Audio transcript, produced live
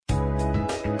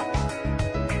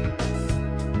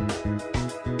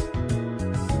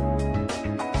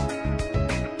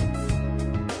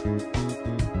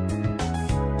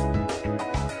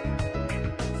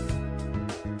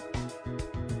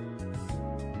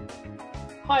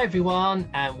Hi everyone,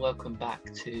 and welcome back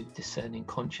to Discerning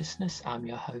Consciousness. I'm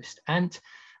your host Ant,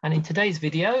 and in today's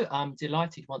video I'm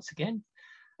delighted once again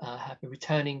have a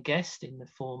returning guest in the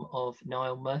form of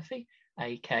Niall Murphy,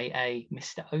 aka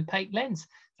Mr. Opaque Lens.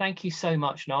 Thank you so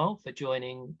much, Niall, for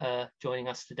joining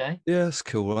us today. Yeah, it's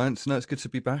cool, Ant. No, it's good to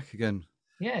be back again.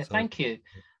 Yeah, So thank you.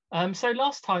 So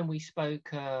last time we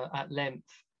spoke at length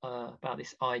about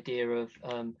this idea of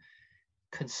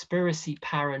conspiracy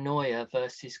paranoia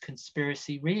versus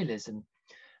conspiracy realism.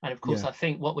 And of course, yeah, I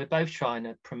think what we're both trying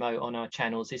to promote on our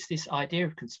channels is this idea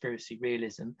of conspiracy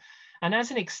realism. And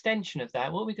as an extension of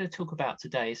that, what we're going to talk about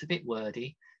today is a bit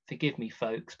wordy, forgive me,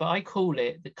 folks, but I call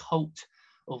it the cult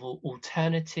of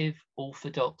alternative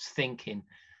orthodox thinking.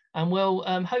 And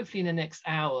hopefully in the next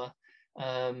hour,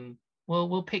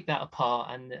 we'll pick that apart,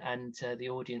 and the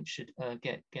audience should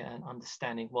get an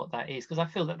understanding what that is, because I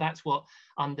feel that that's what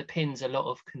underpins a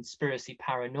lot of conspiracy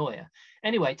paranoia.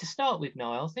 Anyway, to start with,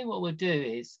 Niall, I think what we'll do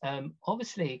is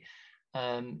obviously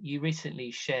you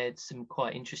recently shared some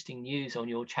quite interesting news on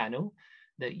your channel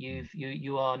that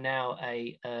you are now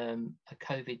a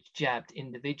COVID jabbed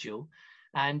individual,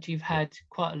 and you've had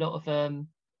quite a lot of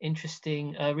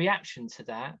interesting reaction to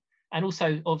that. And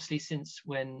also, obviously, since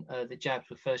when the jabs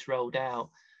were first rolled out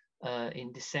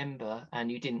in December, and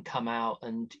you didn't come out,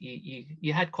 and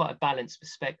you had quite a balanced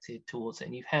perspective towards it,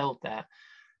 and you've held that.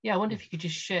 Yeah, I wonder if you could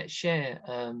just share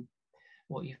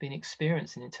what you've been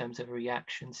experiencing in terms of a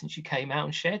reaction since you came out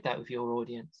and shared that with your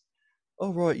audience.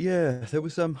 oh right, yeah. There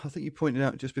was I think you pointed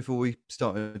out just before we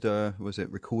started, was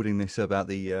it recording this about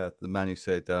the man who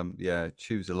said, yeah,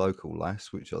 choose a local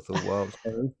lass, which I thought, well, it's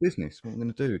my own business. What am I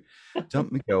going to do?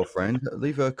 Dump my girlfriend,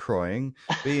 leave her crying,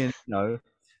 be in,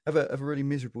 have a really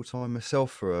miserable time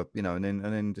myself for and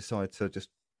then decide to just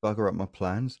bugger up my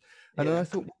plans. And then Yeah. I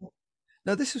thought,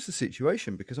 now, this is the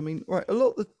situation because, I mean, right, a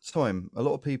lot of the time, a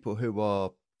lot of people who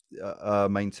are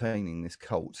maintaining this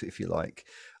cult, if you like,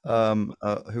 Mm.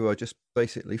 who are just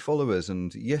basically followers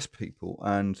and yes people,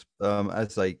 and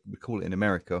as they would call it in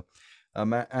America,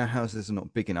 our houses are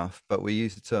not big enough, but we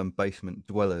use the term basement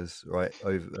dwellers, right,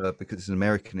 over because it's an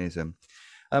Americanism.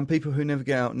 People who never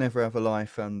get out, never have a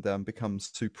life, and become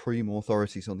supreme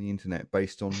authorities on the internet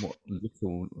based on what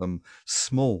little,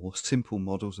 small, simple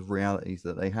models of realities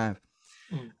that they have.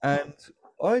 Mm. And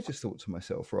I just thought to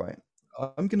myself, right,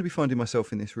 I'm going to be finding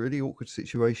myself in this really awkward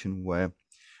situation where,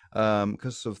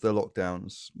 because of the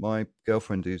lockdowns, my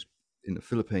girlfriend who's in the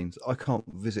Philippines, I can't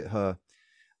visit her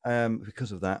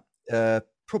because of that.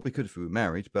 Probably could if we were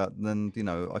married, but then,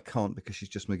 I can't because she's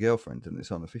just my girlfriend and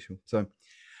it's unofficial. So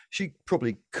she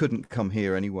probably couldn't come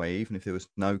here anyway, even if there was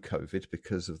no COVID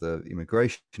because of the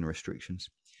immigration restrictions.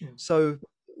 Mm. So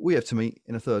we have to meet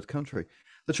in a third country.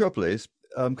 The trouble is,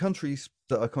 countries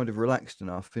that are kind of relaxed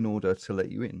enough in order to let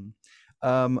you in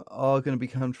are going to be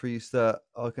countries that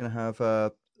are going to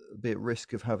have be at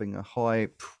risk of having a high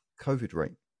COVID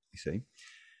rate, you see.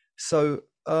 So,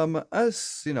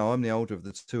 as you know, I'm the older of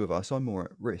the two of us. I'm more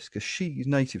at risk. As she's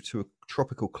native to a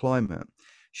tropical climate,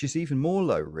 she's even more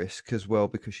low risk as well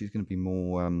because she's going to be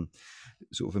more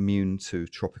sort of immune to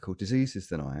tropical diseases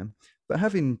than I am. But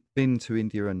having been to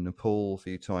India and Nepal a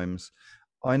few times,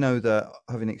 I know that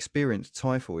having experienced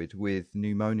typhoid with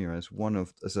pneumonia as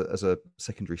as a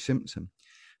secondary symptom,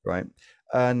 right?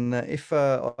 And if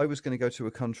I was going to go to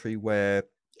a country where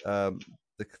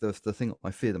the thing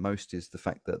I fear the most is the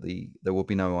fact that there will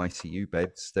be no ICU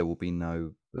beds, there'll be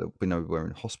nowhere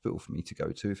in hospital for me to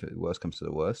go to if the worst comes to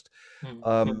the worst. Mm.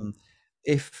 Um,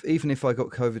 if even if I got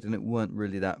COVID and it weren't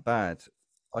really that bad,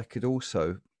 I could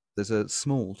also there's a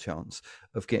small chance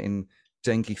of getting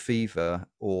dengue fever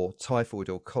or typhoid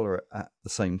or cholera at the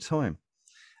same time.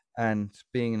 And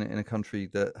being in a country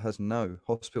that has no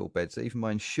hospital beds, even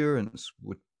my insurance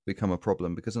would become a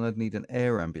problem because then I'd need an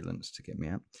air ambulance to get me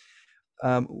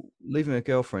out. Leaving a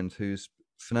girlfriend who's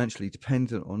financially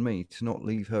dependent on me to not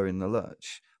leave her in the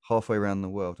lurch halfway around the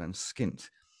world and skint.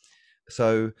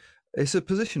 So it's a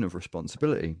position of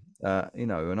responsibility,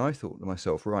 and I thought to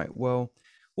myself, right, well,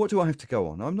 what do I have to go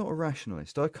on? I'm not a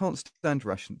rationalist. I can't stand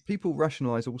people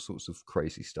rationalize all sorts of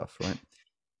crazy stuff, right?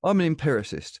 I'm an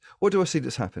empiricist. What do I see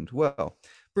that's happened? Well,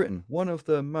 Britain, one of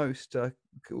the most,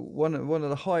 one of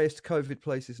the highest COVID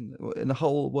places in the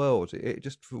whole world. It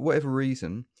just, for whatever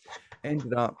reason,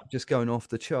 ended up just going off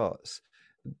the charts.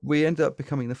 We ended up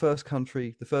becoming the first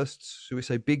country, the first, should we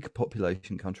say, big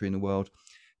population country in the world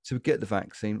to get the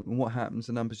vaccine. And what happens?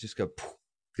 The numbers just go,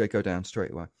 they go down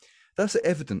straight away. That's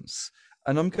evidence.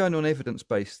 And I'm going on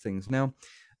evidence-based things. Now,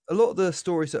 a lot of the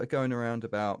stories that are going around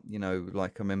about,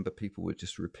 like I remember people were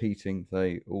just repeating,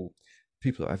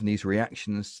 people are having these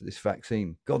reactions to this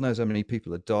vaccine. God knows how many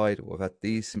people have died or have had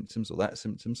these symptoms or that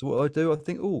symptoms. So what I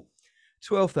think,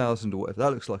 12,000 or whatever,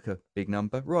 that looks like a big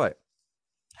number. Right.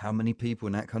 How many people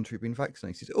in that country have been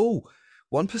vaccinated?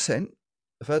 1%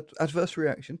 have had adverse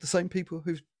reaction. The same people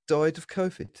who've died of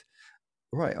COVID.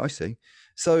 Right, I see.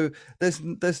 So there's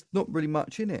not really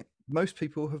much in it. Most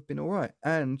people have been all right.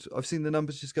 And I've seen the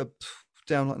numbers just go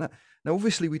down like that. Now,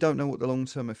 obviously, we don't know what the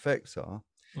long-term effects are,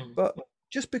 but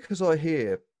just because I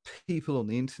hear people on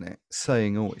the internet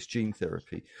saying, it's gene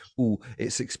therapy,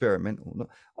 it's experimental,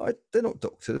 they're not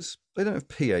doctors. They don't have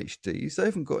PhDs. They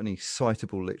haven't got any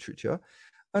citable literature.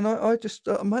 And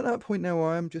I'm at that point now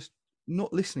where I'm just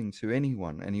not listening to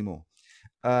anyone anymore.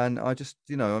 And I just,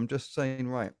 I'm just saying,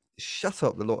 right, shut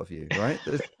up, the lot of you, right?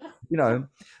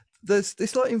 There's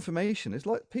this like information. It's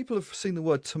like people have seen the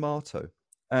word tomato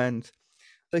and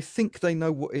they think they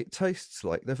know what it tastes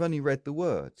like. They've only read the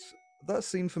words.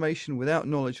 That's the information without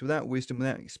knowledge, without wisdom,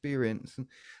 without experience.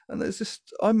 And there's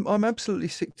just, I'm absolutely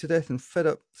sick to death and fed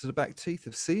up to the back teeth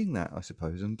of seeing that, I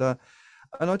suppose. And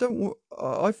I don't,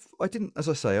 I didn't, as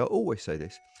I say, I always say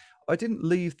this, I didn't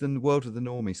leave the world of the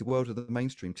normies, the world of the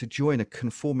mainstream, to join a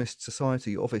conformist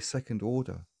society of a second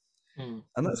order.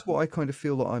 And that's what I kind of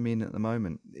feel that I'm in at the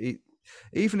moment.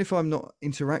 Even if I'm not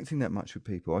interacting that much with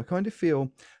people, I kind of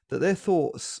feel that their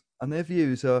thoughts and their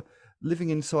views are living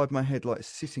inside my head like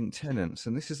sitting tenants.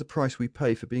 And this is the price we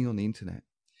pay for being on the internet,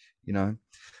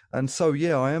 And so,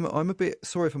 yeah, I'm a bit,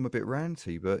 sorry if I'm a bit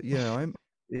ranty, but yeah,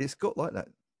 it's got like that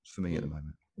for me at the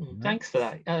moment. Thanks for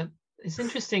that. It's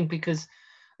interesting because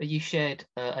you shared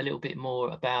a little bit more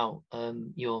about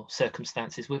your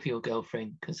circumstances with your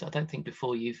girlfriend, because I don't think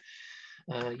before you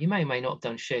may or may not have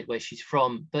done shared where she's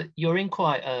from, but you're in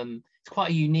it's quite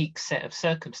a unique set of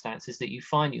circumstances that you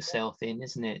find yourself in,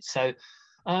 isn't it? So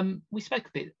we spoke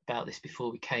a bit about this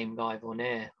before we came live on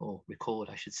air, or record,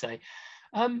 I should say.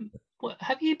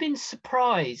 Have you been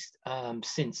surprised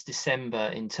since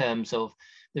December in terms of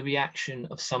the reaction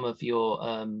of some of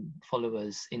your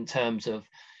followers, in terms of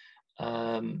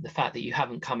the fact that you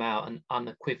haven't come out and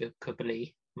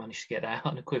unequivocally managed to get that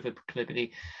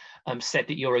unequivocally said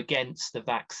that you're against the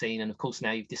vaccine, and of course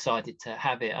now you've decided to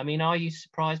have it? I mean, are you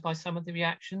surprised by some of the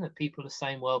reaction that people are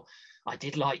saying, well, I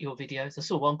did like your videos? I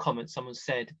saw one comment, someone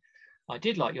said, I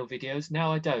did like your videos,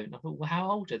 now I don't. I thought, well,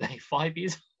 how old are they? 5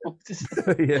 years old?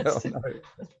 Yeah,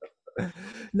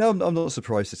 No, I'm not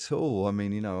surprised at all. I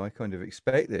mean, I kind of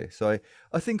expect this. I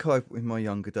think in my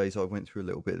younger days, I went through a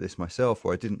little bit of this myself,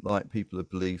 where I didn't like people who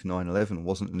believed 9/11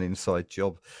 wasn't an inside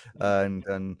job,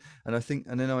 and I think,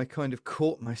 and then I kind of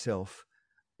caught myself,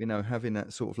 having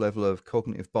that sort of level of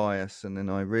cognitive bias, and then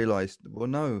I realized, well,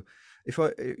 no, if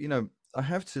I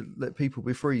have to let people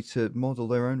be free to model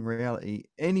their own reality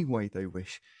any way they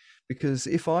wish, because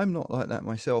if I'm not like that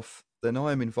myself, then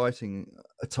I am inviting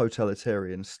a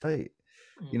totalitarian state.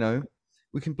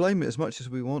 We can blame it as much as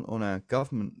we want on our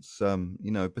governments, but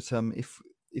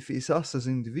if it's us as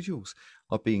individuals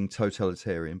are being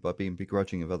totalitarian by being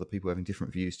begrudging of other people having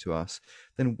different views to us,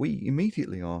 then we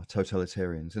immediately are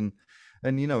totalitarians. And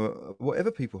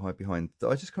whatever people hide behind,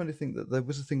 I just kind of think that there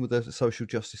was a thing with the social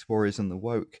justice warriors and the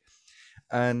woke,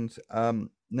 and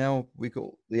now we got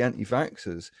the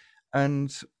anti-vaxxers.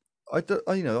 And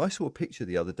I saw a picture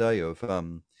the other day of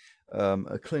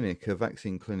a clinic, a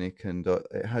vaccine clinic, and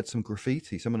it had some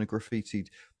graffiti. Someone had graffitied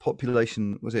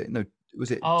population. Was it?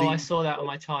 Oh, I saw that on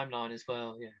my timeline as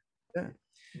well. Yeah.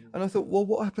 And I thought, well,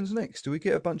 what happens next? Do we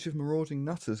get a bunch of marauding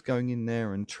nutters going in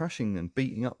there and trashing and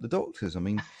beating up the doctors? I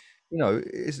mean,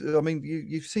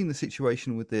 you've seen the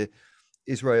situation with the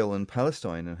Israel and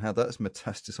Palestine and how that's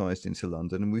metastasized into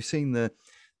London, and we've seen the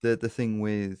thing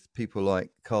with people like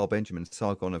Carl Benjamin,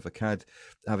 Sargon of Akkad,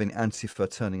 having Antifa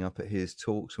turning up at his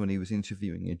talks when he was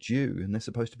interviewing a Jew, and they're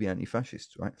supposed to be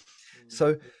anti-fascist, right?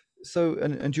 So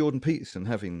and Jordan Peterson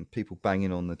having people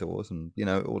banging on the doors and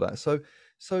all that. So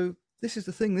this is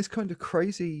the thing, this kind of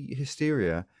crazy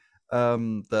hysteria,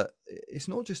 that it's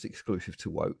not just exclusive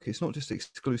to woke. It's not just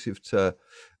exclusive to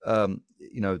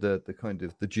the kind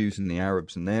of the Jews and the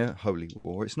Arabs and their holy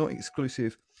war. It's not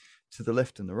exclusive to the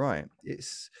left and the right. It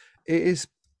is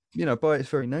by its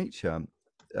very nature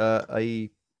a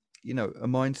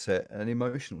mindset, an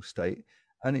emotional state,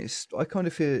 and I kind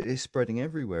of feel it's spreading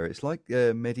everywhere. It's like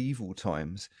medieval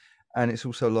times, and it's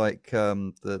also like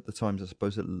the times, I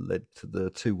suppose, that led to the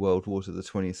 2 world wars of the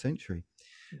 20th century.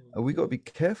 We've got to be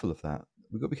careful of that.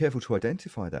 We've got to be careful to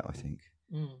identify that, I think.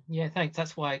 Yeah, thanks.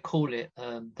 That's why I call it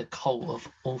the cult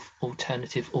of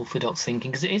alternative orthodox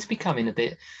thinking, because it is becoming a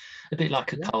bit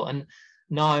like a cult. And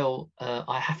Niall,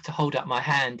 I have to hold up my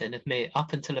hand and admit,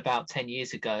 up until about 10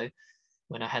 years ago,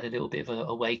 when I had a little bit of an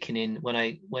awakening, when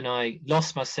I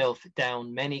lost myself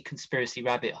down many conspiracy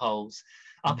rabbit holes.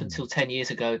 Up until 10 years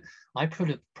ago, I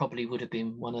probably would have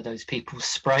been one of those people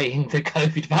spraying the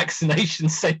COVID vaccination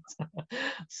center.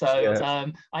 So Yeah.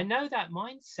 I know that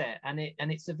mindset, and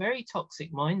it's a very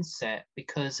toxic mindset,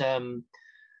 because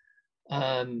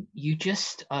you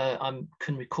just I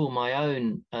can recall my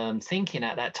own thinking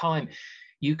at that time.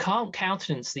 You can't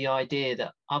countenance the idea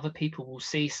that other people will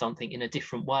see something in a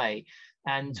different way.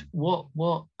 And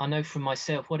what I know from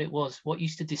myself, what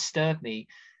used to disturb me,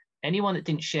 anyone that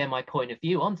didn't share my point of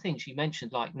view on things you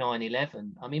mentioned, like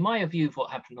 9/11. I mean, my view of what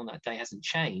happened on that day hasn't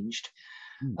changed,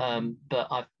 but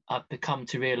I've become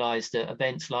to realize that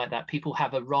events like that, people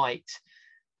have a right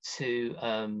to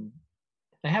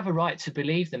they have a right to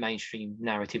believe the mainstream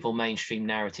narrative or mainstream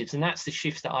narratives. And that's the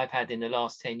shift that I've had in the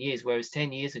last 10 years. Whereas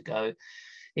 10 years ago,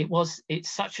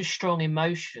 it's such a strong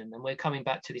emotion. And we're coming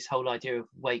back to this whole idea of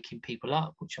waking people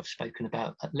up, which I've spoken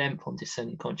about at length on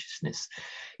Discerning Consciousness.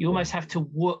 You almost have to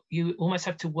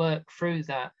work through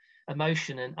that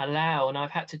emotion and allow, and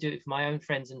I've had to do it for my own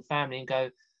friends and family, and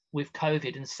go with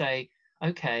COVID and say,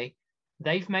 okay,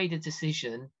 they've made a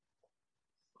decision.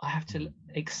 I have to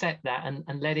accept that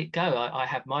and let it go. I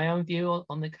have my own view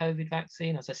on the COVID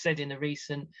vaccine. As I said in a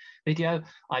recent video,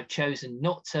 I've chosen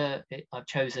not to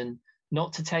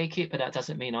take it, but that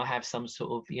doesn't mean I have some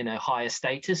sort of, higher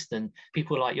status than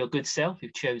people like your good self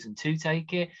who've chosen to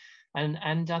take it.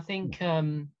 And I think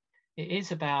it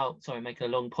is about, sorry, making a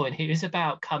long point here, it is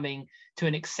about coming to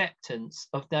an acceptance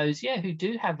of those, who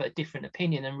do have a different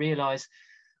opinion, and realize,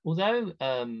 although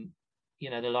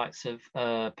the likes of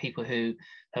people who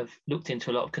have looked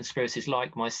into a lot of conspiracies,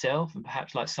 like myself, and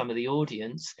perhaps like some of the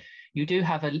audience, you do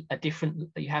have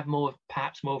you have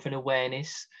perhaps more of an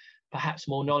awareness, perhaps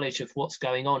more knowledge of what's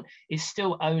going on. It's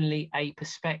still only a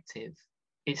perspective.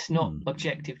 It's not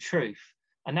objective truth.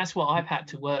 And that's what I've had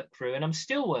to work through, and I'm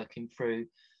still working through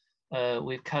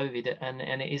with COVID.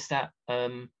 And it is that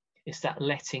it's that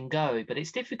letting go. But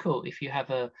it's difficult if you have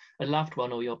a loved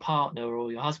one, or your partner,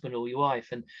 or your husband, or your wife,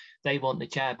 and they want the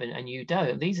jab and you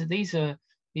don't.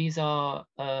 These are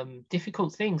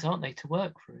difficult things, aren't they, to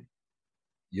work through?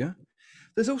 Yeah.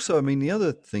 There's also, I mean, the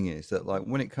other thing is that, like,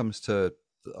 when it comes to,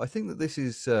 I think that this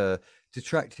is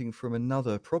detracting from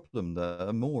another problem,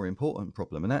 a more important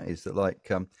problem, and that is that, like,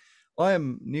 I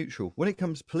am neutral when it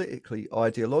comes politically,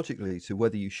 ideologically, to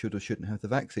whether you should or shouldn't have the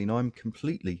vaccine. I'm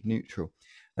completely neutral.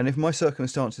 And if my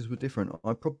circumstances were different,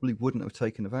 I probably wouldn't have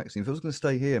taken the vaccine. If I was going to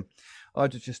stay here,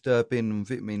 I'd have just been on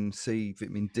vitamin C,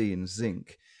 vitamin D, and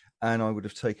zinc, and I would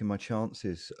have taken my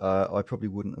chances. I probably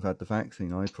wouldn't have had the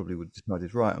vaccine. I probably would have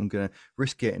decided, right, I'm going to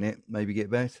risk getting it, maybe get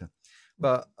better.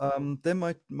 But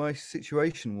then my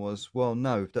situation was, well,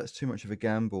 no, that's too much of a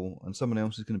gamble, and someone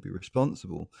else is going to be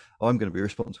responsible. I'm going to be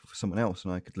responsible for someone else,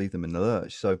 and I could leave them in the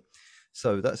lurch. So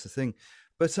that's the thing.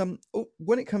 But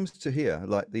when it comes to here,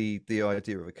 like the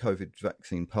idea of a COVID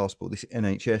vaccine passport, this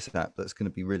NHS app that's going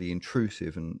to be really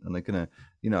intrusive, and they're going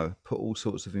to, put all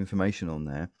sorts of information on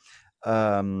there,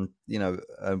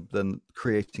 then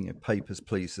creating a papers,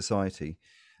 please society,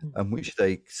 which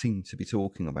they seem to be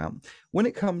talking about. When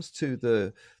it comes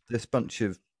to this bunch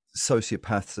of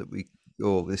sociopaths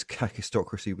or this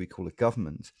kakistocracy we call a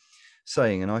government,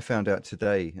 saying, and I found out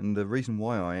today, and the reason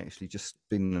why I actually just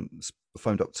been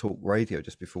phoned up Talk Radio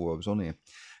just before I was on here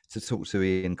to talk to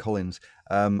Ian Collins,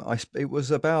 it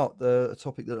was about the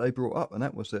topic that they brought up, and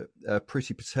that was that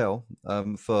Priti Patel,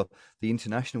 for the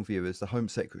international viewers, the Home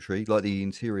Secretary, like the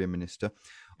Interior Minister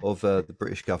of the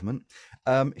British government,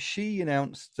 she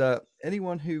announced that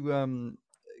anyone who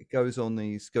goes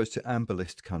to amber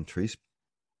list countries,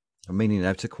 meaning they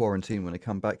have to quarantine when they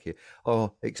come back here,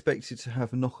 are expected to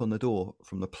have a knock on the door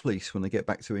from the police when they get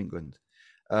back to England.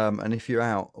 And if you're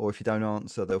out, or if you don't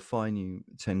answer, they'll fine you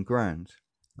 10 grand.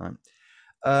 Right.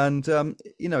 And, and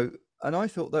I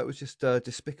thought that was just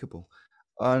despicable.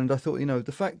 And I thought,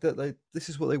 the fact that this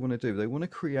is what they want to do. They want to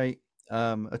create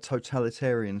a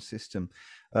totalitarian system,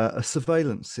 a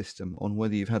surveillance system on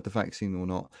whether you've had the vaccine or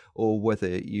not, or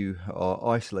whether you are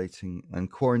isolating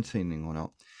and quarantining or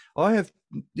not.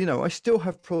 I still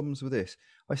have problems with this.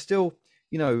 I still,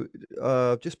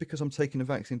 just because I'm taking a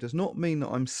vaccine does not mean that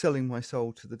I'm selling my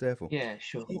soul to the devil. Yeah,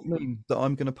 sure. It doesn't mean that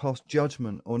I'm going to pass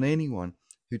judgment on anyone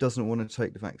who doesn't want to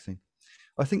take the vaccine.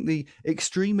 I think the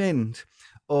extreme end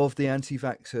of the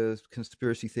anti-vaxxer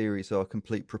conspiracy theories are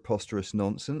complete preposterous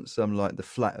nonsense. Like the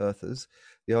flat earthers,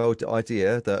 the old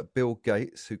idea that Bill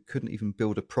Gates, who couldn't even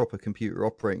build a proper computer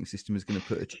operating system, is going to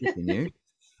put a chip in you.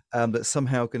 That's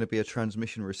somehow going to be a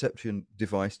transmission reception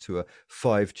device to a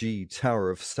 5G Tower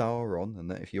of Sauron, and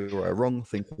that if you're a wrong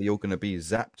thinker, you're going to be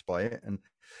zapped by it. And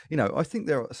I think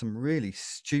there are some really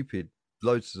stupid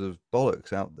loads of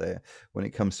bollocks out there when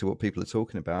it comes to what people are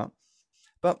talking about.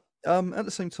 But at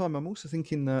the same time, I'm also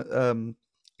thinking that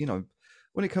you know,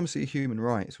 when it comes to human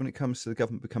rights, when it comes to the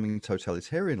government becoming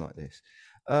totalitarian like this,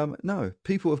 no,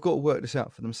 people have got to work this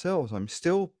out for themselves. I'm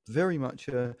still very much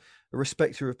a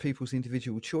respecter of people's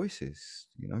individual choices.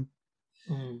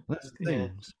 That's the Yeah. thing. Yeah,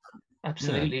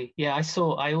 Absolutely. Yeah,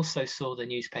 I also saw the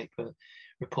newspaper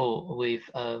report with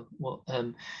what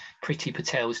Priti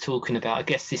Patel was talking about. I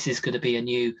guess this is going to be a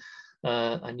new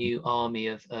army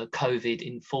of COVID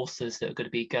enforcers that are going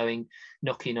to be going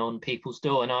knocking on people's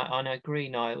door. And I agree,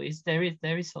 Niall. There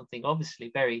is something obviously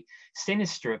very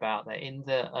sinister about that. In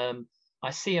that I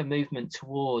see a movement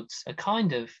towards a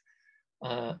kind of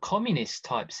communist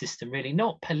type system, really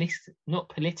not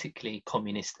politically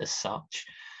communist as such,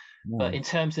 but no, in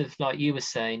terms of, like you were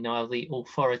saying, Niall, the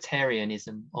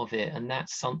authoritarianism of it, and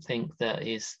that's something that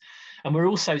is, and we're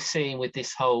also seeing with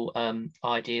this whole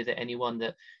idea that anyone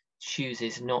that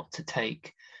chooses not to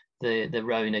take the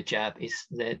Rona jab is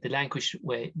the language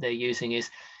where they're using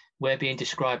is we're being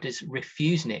described as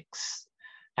refuseniks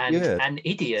yeah, and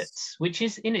idiots, which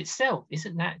is in itself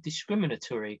isn't that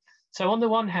discriminatory. So on the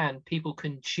one hand, people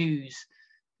can choose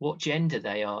what gender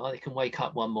they are. They can wake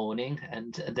up one morning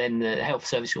and then the health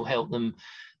service will help them,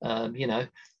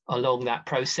 along that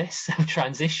process of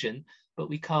transition. But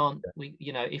we can't,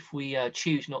 if we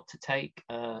choose not to take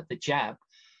the jab,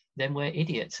 then we're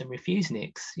idiots and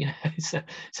refuseniks.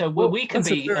 So well, we can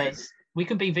that's a be very we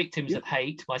can be victims yeah. of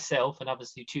hate, myself and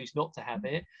others who choose not to have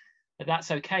it. But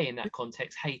that's okay in that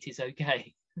context. Hate is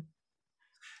okay.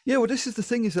 Yeah, well, this is the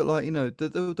thing is that, like,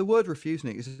 the word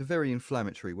refusing is a very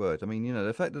inflammatory word. I mean,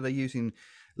 the fact that they're using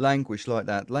language like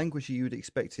that, language you would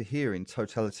expect to hear in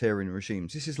totalitarian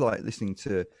regimes. This is like listening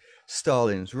to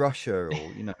Stalin's Russia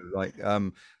or, like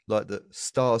the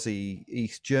Stasi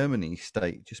East Germany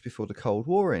state just before the Cold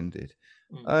War ended.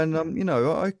 Mm, And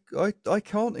I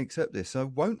can't accept this. I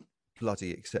won't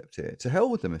bloody accept it. To hell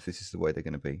with them if this is the way they're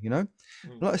going to be. mm,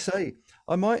 Like I say,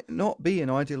 I might not be an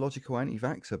ideological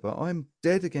anti-vaxxer, but I'm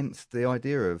dead against the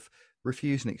idea of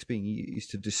refuseniks being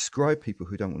used to describe people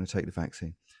who don't want to take the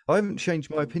vaccine. I haven't changed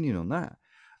my opinion on that,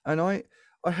 and I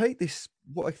hate this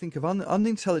what I think of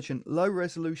unintelligent,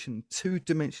 low-resolution,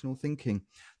 two-dimensional thinking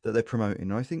that they're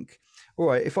promoting. I think, all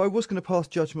right, if I was going to pass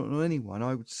judgment on anyone,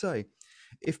 I would say,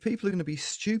 if people are going to be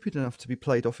stupid enough to be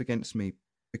played off against me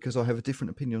because I have a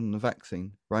different opinion on the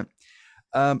vaccine, right?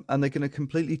 And they're going to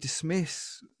completely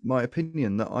dismiss my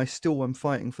opinion that I still am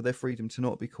fighting for their freedom to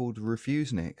not be called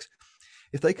refuseniks.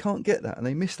 If they can't get that and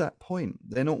they miss that point,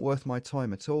 they're not worth my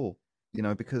time at all.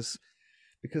 Because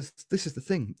this is the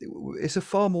thing. It's a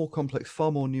far more complex, far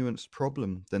more nuanced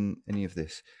problem than any of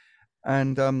this.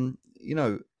 And I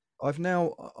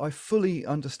fully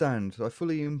understand. I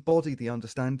fully embody the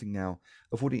understanding now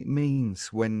of what it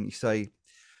means when you say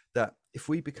that if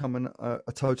we become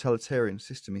a totalitarian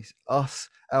system, it's us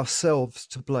ourselves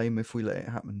to blame if we let it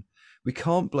happen. We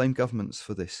can't blame governments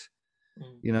for this, mm,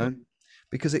 you know,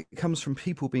 because it comes from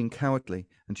people being cowardly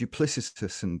and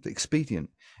duplicitous and expedient.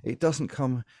 It doesn't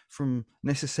come from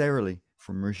necessarily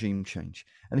from regime change.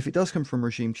 And if it does come from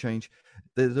regime change,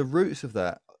 the roots of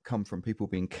that come from people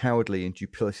being cowardly and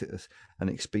duplicitous and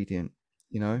expedient.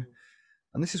 mm,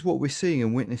 And this is what we're seeing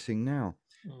and witnessing now.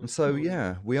 And mm, so,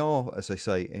 yeah, we are, as they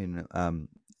say in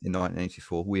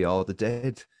 1984, we are the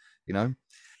dead, you know.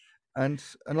 And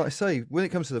like I say, when it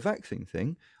comes to the vaccine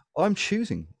thing, I'm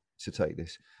choosing to take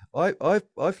this. I've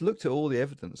looked at all the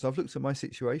evidence. I've looked at my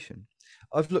situation.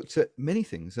 I've looked at many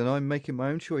things, and I'm making my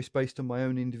own choice based on my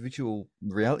own individual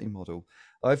reality model.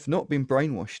 I've not been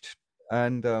brainwashed.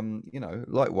 And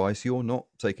likewise, you're not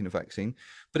taking a vaccine,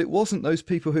 but it wasn't those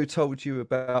people who told you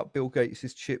about Bill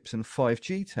Gates's chips and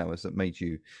 5G towers that made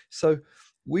you. So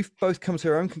we've both come to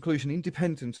our own conclusion,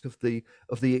 independent of the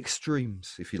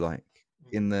extremes, if you like,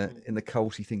 mm, in the mm, in the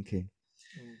culty thinking.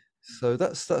 mm. So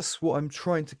that's what I'm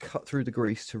trying to cut through the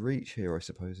grease to reach here, I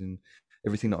suppose, in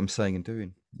everything that I'm saying and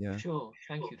doing. Yeah. Sure,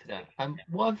 thank you for that.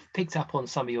 What I've picked up on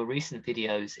some of your recent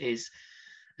videos is,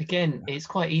 again, it's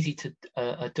quite easy to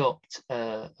adopt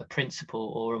a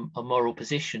principle or a moral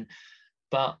position,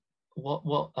 but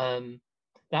what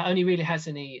that only really has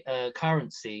any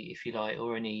currency, if you like,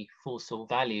 or any force or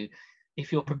value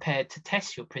if you're prepared to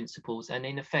test your principles. And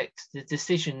in effect, the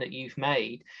decision that you've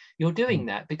made, you're doing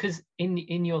that because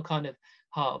in your kind of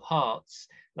heart of hearts,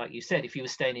 like you said, if you were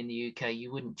staying in the UK,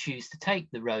 you wouldn't choose to take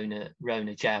the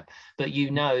Rona jab, but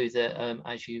you know that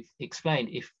as you've explained,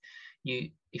 if you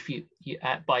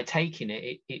by taking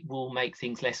it will make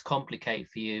things less complicated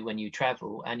for you when you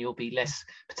travel, and you'll be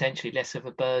potentially less of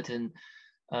a burden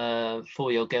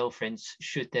for your girlfriends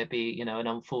should there be, you know, an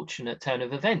unfortunate turn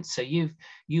of events. So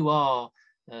you are,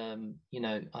 you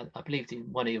know, I believed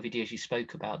in one of your videos you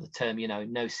spoke about the term, you know,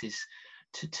 gnosis,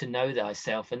 to know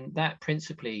thyself, and that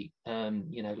principally,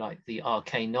 you know, like the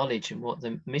arcane knowledge and what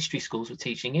the mystery schools were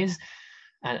teaching is,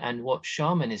 and what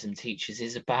shamanism teaches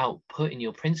is about putting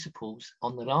your principles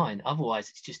on the line. Otherwise,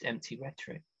 it's just empty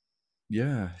rhetoric.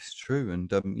 Yeah, it's true. And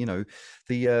you know,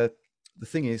 the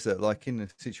thing is that, like, in a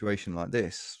situation like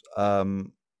this,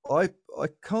 I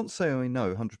can't say I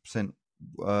know 100%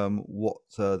 what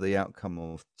the outcome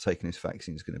of taking this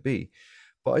vaccine is going to be,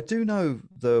 but I do know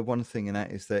the one thing, and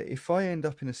that is that if I end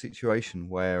up in a situation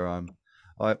where I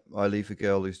leave a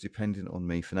girl who's dependent on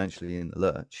me financially in the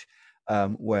lurch,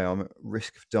 where I'm at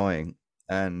risk of dying,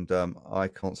 and I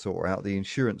can't sort her out, the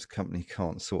insurance company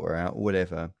can't sort her out,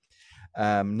 whatever.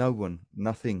 No one,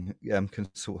 nothing can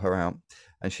sort her out,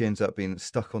 and she ends up being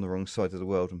stuck on the wrong side of the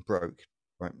world and broke,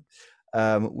 right?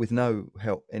 With no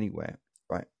help anywhere,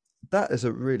 right? That is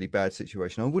a really bad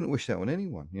situation. I wouldn't wish that on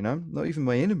anyone, you know, not even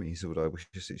my enemies would I wish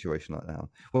a situation like that on.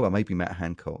 Well, maybe Matt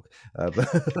Hancock, but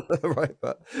right,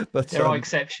 but There are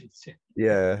exceptions to.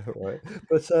 yeah, right.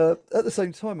 But at the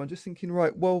same time, I'm just thinking,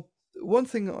 right, well, one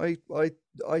thing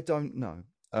I don't know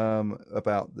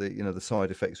about the, you know, the side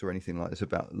effects or anything like this,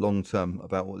 about long term,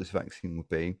 about what this vaccine will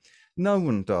be. No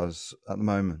one does at the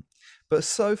moment. But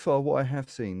so far, what I have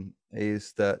seen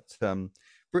is that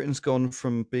Britain's gone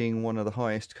from being one of the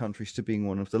highest countries to being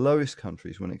one of the lowest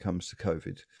countries when it comes to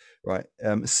COVID, right?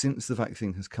 Since the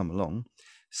vaccine has come along.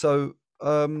 So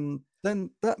then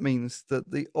that means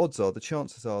that the odds are, the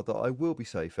chances are that I will be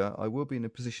safer. I will be in a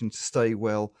position to stay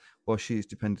well while she is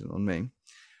dependent on me.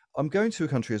 I'm going to a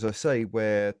country, as I say,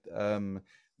 where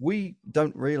we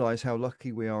don't realize how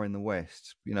lucky we are in the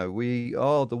West. You know, we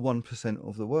are the 1%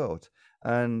 of the world.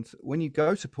 And when you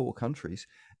go to poor countries,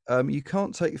 you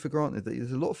can't take it for granted that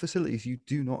there's a lot of facilities you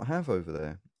do not have over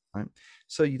there. Right?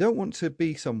 So you don't want to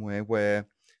be somewhere where,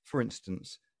 for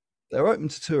instance, they're open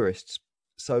to tourists.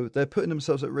 So they're putting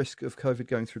themselves at risk of COVID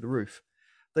going through the roof.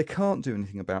 They can't do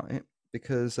anything about it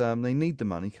because they need the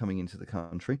money coming into the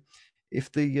country.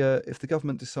 If the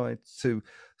government decides to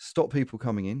stop people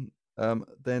coming in,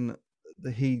 then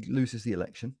he loses the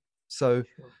election. So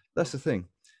Sure. that's the thing.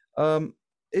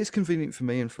 It's convenient for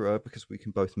me and for her because we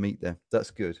can both meet there.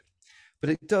 That's good.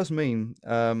 But it does mean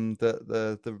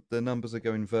that the numbers are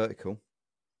going vertical.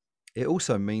 It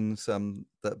also means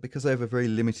that because they have a very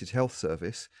limited health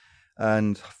service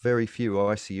and very few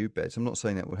ICU beds, I'm not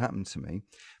saying that would happen to me,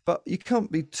 but you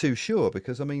can't be too sure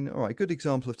because, I mean, all right, good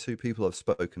example of two people I've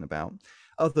spoken about,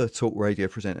 other talk radio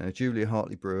presenter, Julia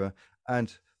Hartley Brewer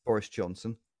and Boris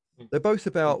Johnson. They're both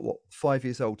about, what, 5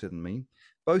 years older than me.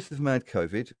 Both have had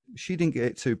COVID. She didn't get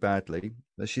it too badly.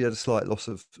 She had a slight loss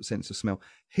of sense of smell.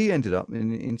 He ended up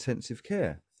in intensive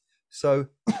care. So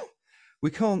we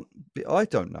can't be, I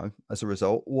don't know as a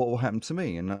result what will happen to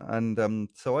me, and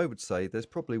so I would say there's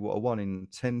probably, what, a 1 in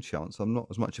 10 chance. I'm not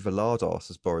as much of a lard ass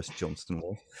as Boris Johnson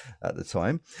was at the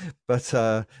time, but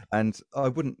and I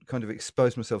wouldn't kind of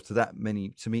expose myself to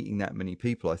meeting that many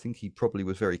people. I think he probably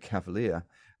was very cavalier,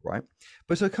 right?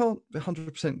 But I can't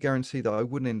 100% guarantee that I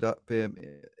wouldn't end up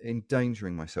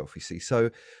endangering myself, you see.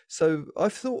 So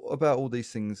I've thought about all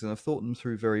these things and I've thought them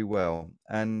through very well.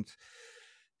 And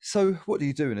so, what do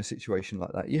you do in a situation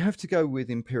like that? You have to go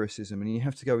with empiricism, and you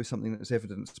have to go with something that's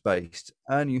evidence based,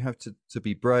 and you have to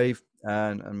be brave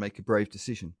and make a brave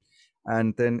decision.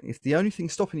 And then, if the only thing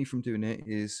stopping you from doing it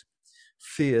is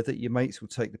fear that your mates will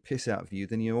take the piss out of you,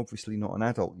 then you're obviously not an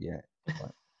adult yet.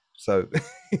 Right? So,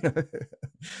 you know,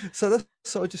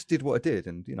 so I just did what I did,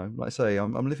 and, you know, like I say,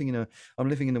 I'm living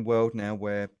in a world now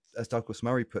where, as Douglas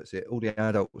Murray puts it, all the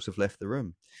adults have left the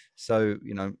room. So,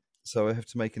 you know, so I have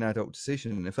to make an adult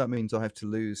decision. And if that means I have to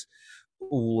lose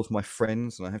all of my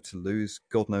friends and I have to lose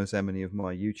God knows how many of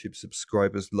my YouTube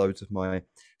subscribers, loads of my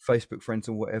Facebook friends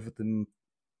or whatever, then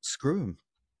screw them,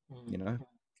 you know.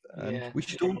 And Yeah. we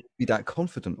should all be that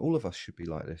confident. All of us should be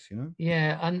like this, you know.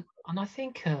 Yeah, and I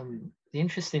think the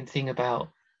interesting thing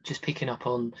about just picking up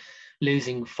on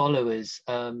losing followers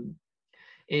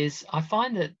is I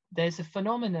find that there's a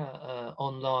phenomena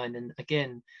online, and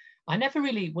again, I never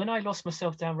really, when I lost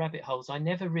myself down rabbit holes, I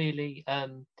never really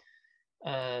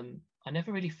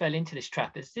fell into this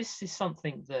trap. As this is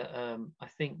something that I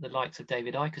think the likes of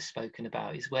David Icke has spoken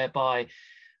about, is whereby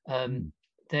Mm.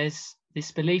 there's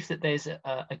this belief that there's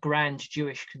a grand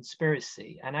Jewish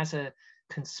conspiracy, and as a Mm.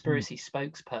 conspiracy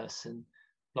spokesperson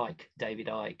like David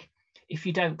Icke, if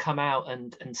you don't come out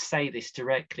and say this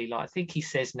directly, like I think he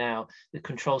says now, the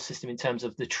control system in terms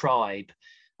of the tribe,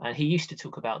 And he used to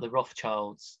talk about the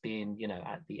Rothschilds being, you know,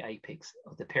 at the apex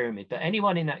of the pyramid. But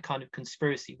anyone in that kind of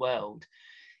conspiracy world,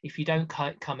 if you don't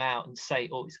come out and say,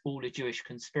 oh, it's all a Jewish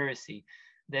conspiracy,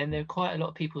 then there are quite a lot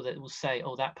of people that will say,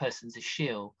 oh, that person's a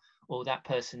shill, or that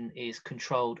person is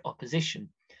controlled opposition.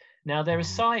 Now, there are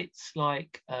sites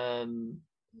like a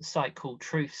site called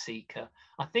Truth Seeker.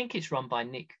 I think it's run by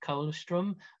Nick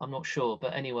Kohlstrom. I'm not sure.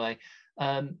 But anyway,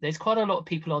 there's quite a lot of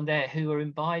people on there who are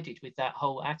imbibed with that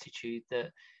whole attitude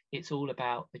that it's all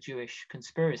about a Jewish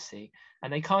conspiracy.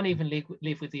 And they can't even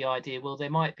live with the idea, well, there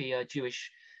might be a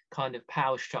Jewish kind of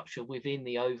power structure within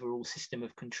the overall system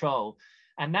of control.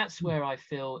 And that's where I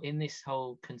feel in this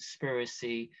whole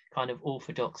conspiracy kind of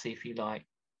orthodoxy, if you like,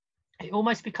 it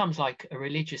almost becomes like a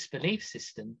religious belief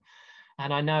system.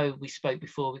 And I know we spoke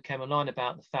before we came online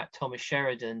about the fact Thomas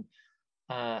Sheridan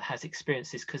has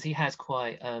experienced this, because he has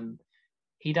quite,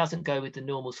 he doesn't go with the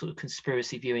normal sort of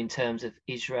conspiracy view in terms of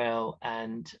Israel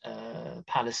and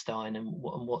Palestine and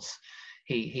what's,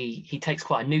 he takes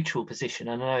quite a neutral position.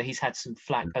 And I know he's had some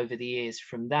flack over the years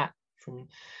from that,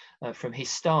 from his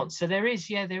stance. So there is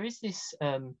this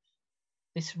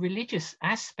this religious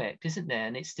aspect, isn't there?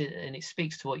 And it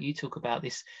speaks to what you talk about,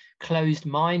 this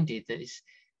closed-minded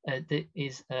that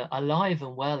is alive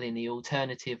and well in the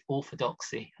alternative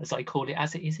orthodoxy, as I call it,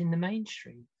 as it is in the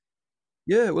mainstream.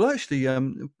 Yeah, well, actually,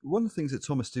 one of the things that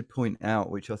Thomas did point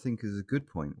out, which I think is a good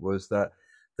point, was that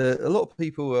a lot of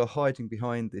people are hiding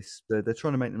behind this. They're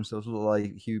trying to make themselves look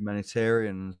like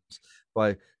humanitarians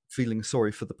by feeling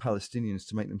sorry for the Palestinians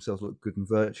to make themselves look good and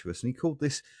virtuous. And he called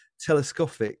this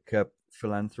telescopic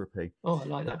philanthropy. Oh, I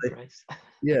like that phrase.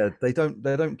 Yeah, they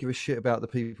don't give a shit about the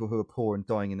people who are poor and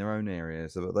dying in their own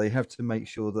areas, but they have to make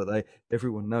sure that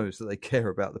everyone knows that they care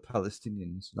about the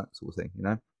Palestinians, that sort of thing, you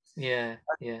know? Yeah,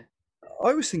 yeah.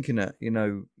 I was thinking that, you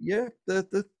know, yeah,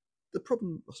 the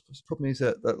problem, I suppose the problem is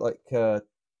that like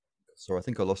sorry, I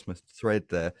think I lost my thread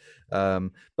there.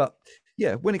 But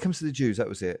yeah, when it comes to the Jews, that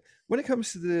was it. When it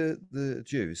comes to the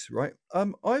Jews, right?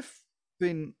 I've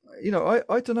been, you know,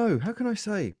 I don't know, how can I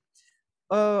say?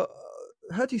 How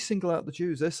do you single out the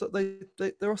Jews?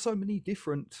 There are so many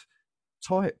different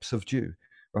types of Jew,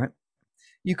 right?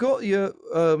 You got your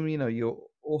you know, your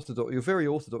very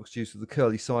orthodox Jews with the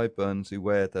curly sideburns who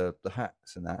wear the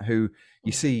hats and that, who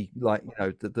you see, like, you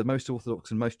know, the most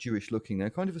orthodox and most Jewish looking. They're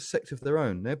kind of a sect of their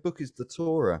own. Their book is the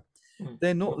Torah.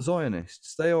 They're not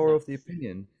Zionists. They are of the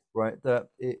opinion, right, that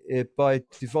by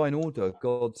divine order,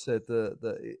 God said that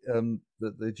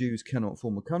the Jews cannot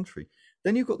form a country.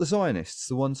 Then you've got the Zionists,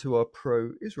 the ones who are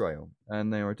pro-Israel,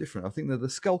 and they are different. I think they're the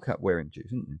skullcap wearing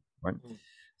Jews, aren't they? Right.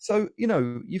 So, you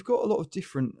know, you've got a lot of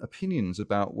different opinions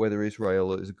about whether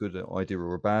Israel is a good idea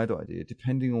or a bad idea,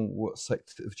 depending on what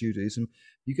sect of Judaism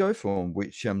you go from,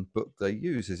 which book they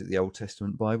use. Is it the Old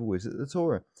Testament Bible? Is it the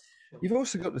Torah? You've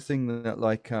also got the thing that,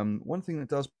 like, one thing that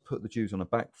does put the Jews on a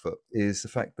back foot is the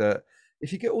fact that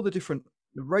if you get all the different,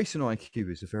 race and IQ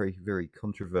is a very, very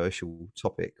controversial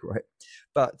topic, right?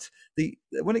 But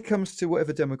when it comes to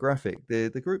whatever demographic,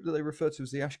 the group that they refer to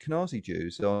as the Ashkenazi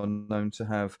Jews are known to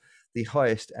have the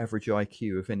highest average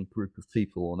IQ of any group of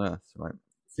people on earth, right?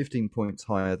 15 points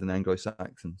higher than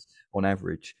Anglo-Saxons on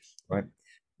average, right?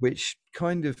 Which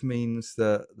kind of means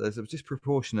that there's a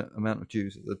disproportionate amount of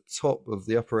Jews at the top of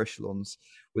the upper echelons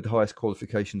with the highest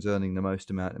qualifications earning the most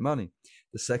amount of money.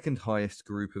 The second highest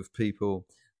group of people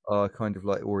are kind of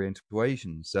like Oriental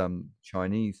Asians,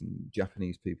 Chinese and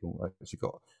Japanese people. Actually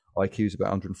got IQs about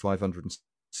 105,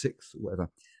 106, or whatever.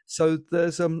 So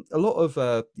there's a lot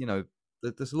of, you know,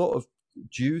 there's a lot of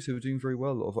Jews who are doing very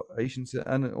well, a lot of Asians,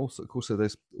 and also, of course,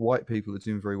 there's white people who are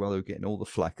doing very well who are getting all the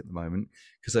flack at the moment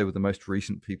because they were the most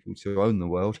recent people to own the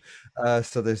world.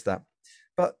 So there's that.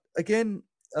 But again,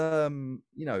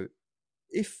 you know,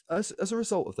 if as a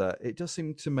result of that, it does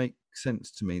seem to make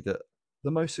sense to me that the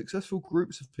most successful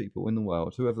groups of people in the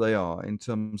world, whoever they are, in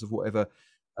terms of whatever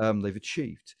they've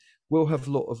achieved, will have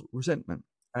a lot of resentment.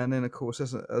 And then, of course,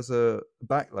 as a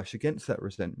backlash against that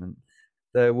resentment,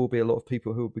 there will be a lot of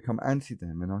people who will become anti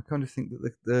them. And I kind of think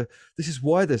that this is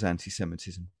why there's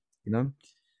anti-Semitism, you know?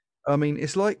 I mean,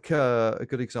 it's like a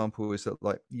good example is that,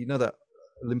 like, you know, that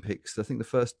Olympics, I think the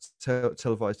first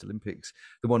televised Olympics,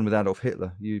 the one with Adolf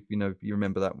Hitler, you know, you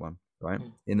remember that one, right?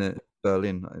 In the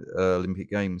Berlin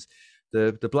Olympic Games.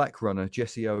 The black runner,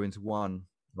 Jesse Owens, won,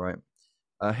 right?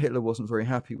 Hitler wasn't very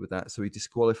happy with that, so he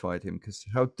disqualified him because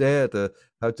how dare the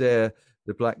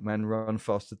black man run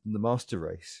faster than the master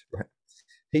race, right?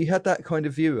 He had that kind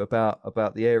of view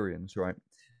about the Aryans, right?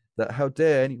 That how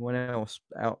dare anyone else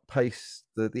outpace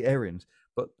the Aryans,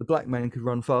 but the black man could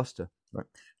run faster, right?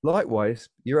 Likewise,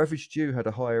 your average Jew had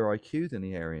a higher IQ than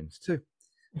the Aryans too.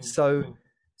 So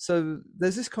So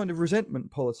there's this kind of resentment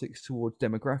politics towards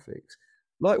demographics.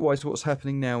 Likewise, what's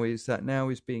happening now is that now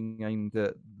is being aimed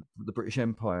at the British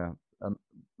Empire,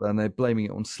 and they're blaming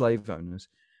it on slave owners.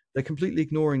 They're completely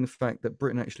ignoring the fact that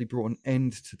Britain actually brought an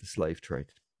end to the slave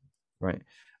trade, right?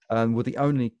 And we're the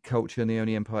only culture and the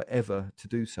only empire ever to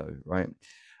do so, right?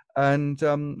 And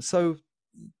so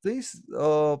these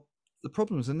are the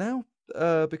problems. And now,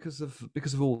 because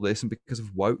of all this, and because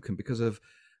of woke, and because of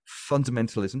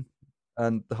fundamentalism,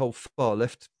 and the whole far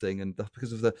left thing, and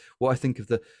because of the what I think of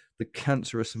the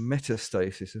cancerous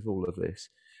metastasis of all of this,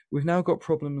 we've now got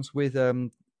problems with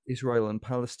Israel and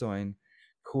Palestine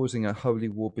causing a holy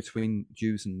war between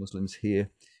Jews and Muslims here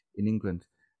in England,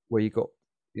 where you got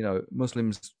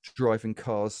Muslims driving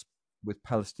cars with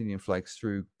Palestinian flags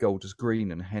through Golders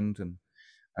Green and Hendon,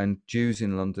 and Jews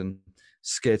in London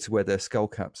scared to wear their skull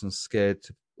caps and scared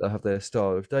to have their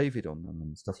Star of David on them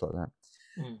and stuff like that.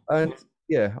 And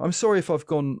yeah, I'm sorry if I've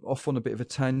gone off on a bit of a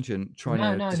tangent trying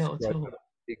No, to no, not at describe all. a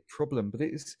big problem,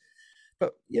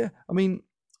 but yeah, I mean,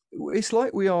 it's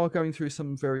like we are going through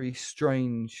some very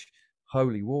strange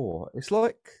holy war. It's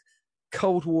like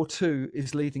Cold War II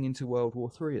is leading into World War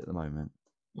III at the moment.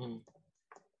 Mm.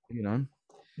 You know?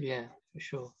 Yeah, for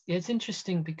sure. Yeah, it's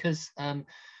interesting because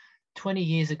 20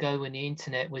 years ago, when the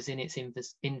internet was in its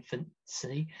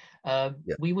infancy, Yeah.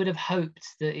 we would have hoped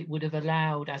that it would have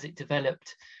allowed, as it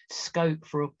developed, scope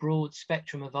for a broad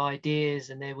spectrum of ideas,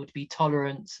 and there would be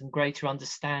tolerance and greater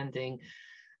understanding.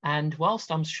 And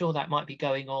whilst I'm sure that might be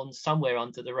going on somewhere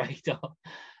under the radar,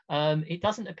 it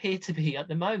doesn't appear to be at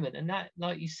the moment. And that,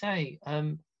 like you say,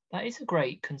 that is a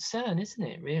great concern, isn't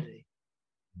it, really?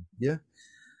 Yeah.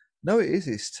 No, it is.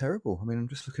 It's terrible. I mean, I'm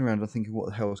just looking around and thinking, what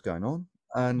the hell is going on?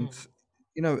 And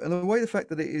Mm, and the way the fact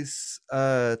that it is,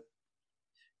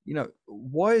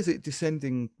 why is it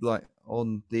descending like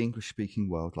on the English-speaking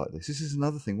world like this? This is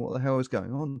another thing. What the hell is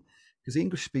going on? Because the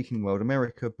English-speaking world,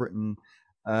 America, Britain,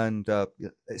 and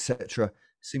etc.,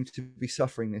 seems to be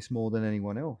suffering this more than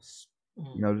anyone else.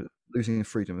 mm, Losing the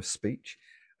freedom of speech.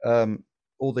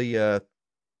 All the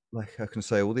like how can I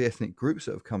say, all the ethnic groups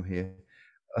that have come here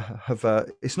have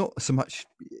it's not so much,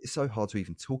 it's so hard to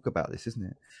even talk about this, isn't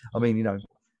it? I mm. mean,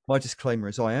 my disclaimer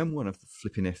is I am one of the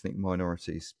flipping ethnic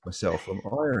minorities myself. I'm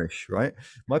Irish, right?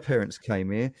 My parents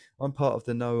came here. I'm part of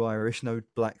the no Irish, no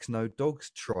blacks, no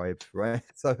dogs tribe, right?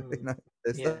 So Mm,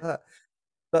 there's yeah. that.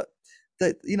 But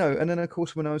that and then of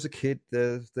course when I was a kid,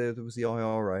 there was the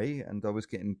IRA, and I was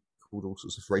getting called all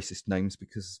sorts of racist names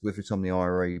because every time the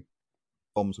IRA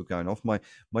bombs were going off, my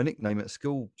nickname at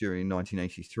school during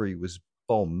 1983 was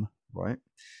Bomb, right?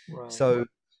 Right. So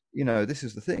this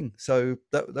is the thing. So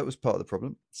that was part of the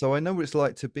problem. So I know what it's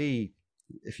like to be,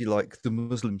 if you like, the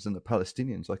Muslims and the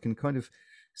Palestinians. I can kind of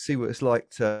see what it's like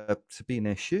to be in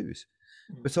their shoes.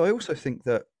 Mm, But I also think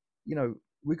that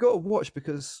we got to watch,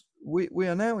 because we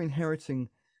are now inheriting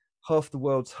half the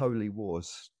world's holy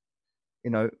wars.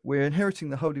 We're inheriting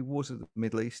the holy wars of the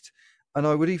Middle East, and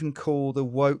I would even call the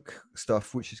woke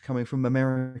stuff, which is coming from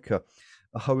America,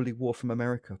 a holy war from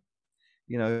America.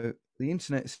 The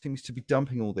internet seems to be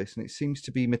dumping all this, and it seems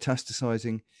to be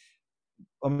metastasizing.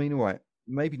 I mean, all right,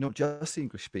 maybe not just the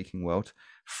English-speaking world.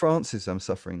 France is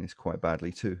suffering this quite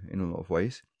badly too, in a lot of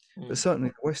ways, but mm. certainly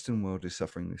the Western world is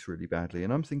suffering this really badly.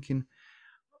 And I'm thinking,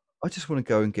 I just want to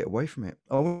go and get away from it.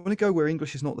 I want to go where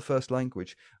English is not the first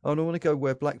language. I want to go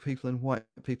where black people and white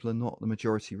people are not the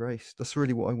majority race. That's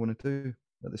really what I want to do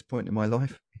at this point in my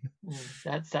life.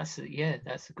 That's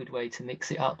a good way to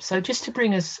mix it up. So just to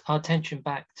bring us our attention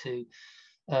back to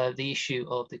the issue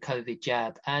of the COVID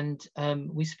jab, and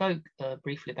we spoke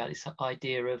briefly about this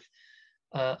idea of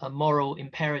a moral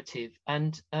imperative,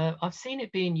 and I've seen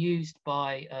it being used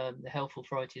by the health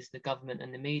authorities, the government,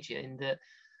 and the media, in that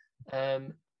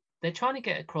um, they're trying to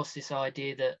get across this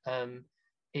idea that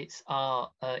it's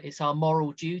our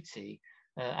moral duty.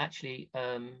 Actually,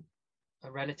 a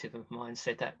relative of mine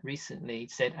said that recently.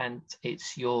 Said, and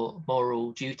it's your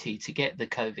moral duty to get the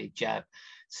COVID jab.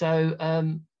 So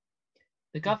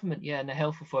the government, yeah, and the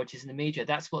health authorities and the media,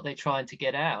 that's what they're trying to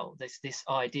get out. This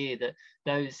idea that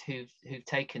those who've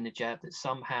taken the jab, that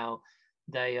somehow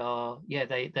they are, yeah,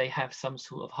 they have some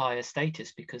sort of higher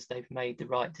status because they've made the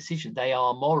right decision. They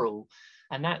are moral,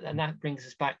 and that brings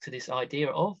us back to this idea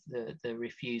of the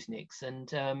refuseniks.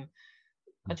 And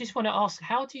I just want to ask,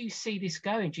 how do you see this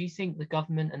going? Do you think the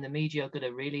government and the media are going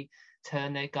to really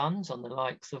turn their guns on the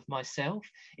likes of myself?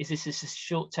 Is this just a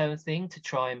short-term thing to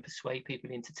try and persuade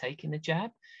people into taking the jab?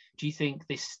 Do you think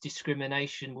this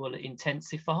discrimination will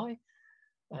intensify?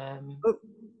 Um, But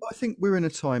I think we're in a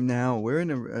time now. We're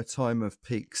in a time of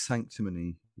peak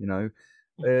sanctimony.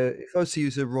 If I was to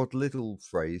use a Rod Liddell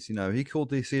phrase, he called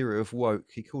this era of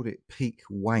woke, he called it peak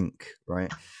wank,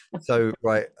 right? So,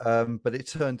 right, but it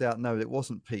turned out no, it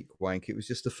wasn't peak wank. It was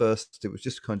just the first. It was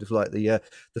just kind of like the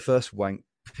first wank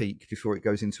peak before it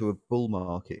goes into a bull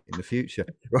market in the future,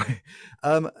 right?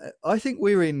 Um, I think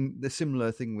we're in the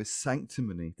similar thing with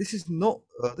sanctimony. This is not.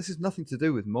 This is nothing to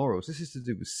do with morals. This is to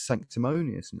do with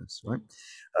sanctimoniousness, right?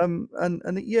 And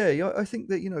yeah, I think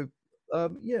that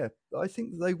yeah, I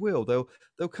think they will.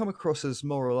 They'll come across as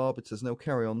moral arbiters and they'll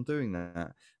carry on doing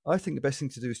that. I think the best thing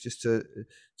to do is just to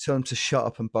tell them to shut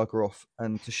up and bugger off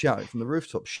and to shout it from the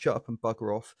rooftop, shut up and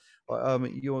bugger off.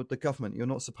 You're the government. You're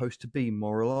not supposed to be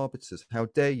moral arbiters. How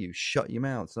dare you shut your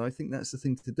mouths? And I think that's the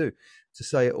thing to do, to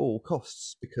say at all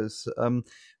costs, because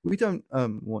we don't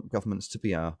want governments to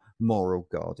be our moral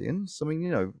guardians. I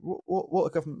mean, what are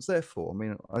governments there for? I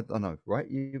mean, I don't know, right?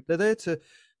 They're there to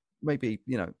maybe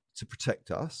to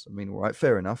protect us. I mean, all right,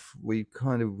 fair enough. We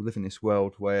kind of live in this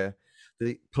world where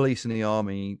the police and the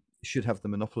army should have the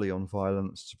monopoly on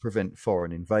violence to prevent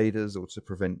foreign invaders or to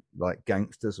prevent like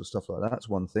gangsters or stuff like that. That's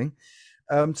one thing.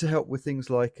 To help with things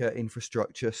like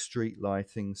infrastructure, street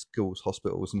lighting, schools,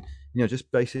 hospitals, and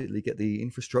just basically get the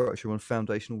infrastructure and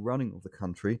foundational running of the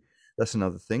country. That's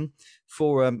another thing.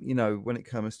 For when it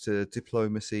comes to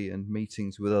diplomacy and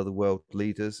meetings with other world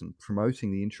leaders and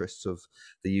promoting the interests of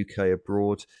the UK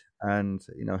abroad, and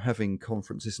having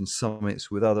conferences and summits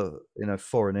with other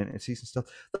foreign entities and stuff.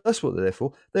 That's what they're there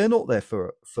for. They're not there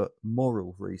for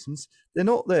moral reasons. They're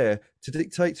not there to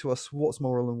dictate to us what's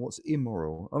moral and what's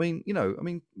immoral. I mean,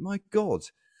 my God,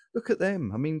 look at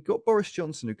them. I mean, got Boris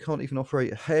Johnson who can't even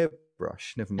operate a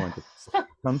hairbrush, never mind the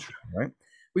country, right?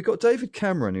 We've got David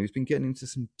Cameron, who's been getting into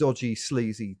some dodgy,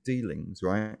 sleazy dealings,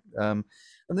 right? And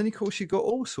then, of course, you've got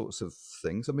all sorts of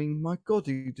things. I mean, my God,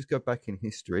 you just go back in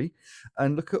history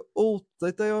and look at all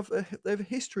they have. They have a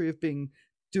history of being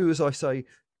do as I say,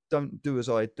 don't do as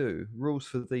I do. Rules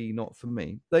for thee, not for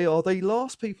me. They are the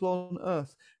last people on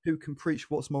earth who can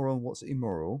preach what's moral and what's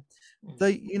immoral.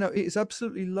 It is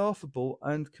absolutely laughable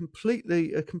and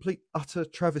completely a complete utter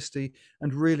travesty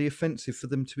and really offensive for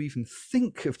them to even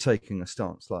think of taking a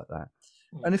stance like that.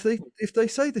 And if they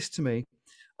say this to me,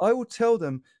 I will tell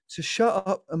them to shut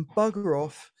up and bugger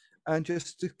off and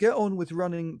just to get on with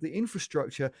running the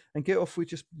infrastructure and get off with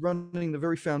just running the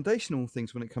very foundational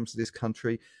things when it comes to this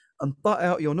country and butt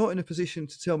out. You're not in a position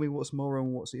to tell me what's moral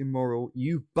and what's immoral,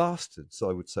 you bastards,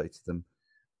 I would say to them.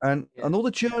 And all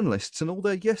the journalists and all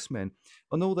their yes men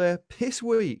and all their piss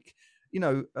weak,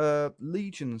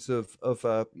 legions of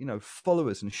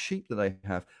followers and sheep that they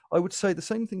have, I would say the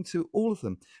same thing to all of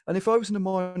them. And if I was in a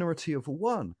minority of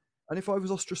one, and if I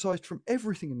was ostracized from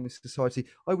everything in this society,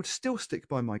 I would still stick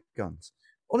by my guns.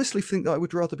 Honestly, think that I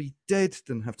would rather be dead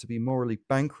than have to be morally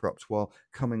bankrupt while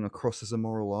coming across as a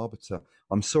moral arbiter.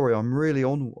 I'm sorry, I'm really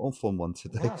off on one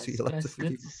today, Wow, so you'll have to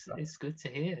forgive good. me. It's good to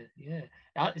hear. Yeah,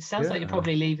 it sounds like you're Yeah.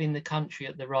 probably leaving the country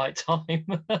at the right time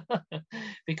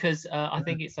because I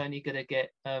think it's only going to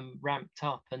get ramped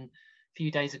up. And a few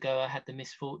days ago, I had the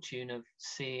misfortune of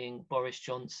seeing Boris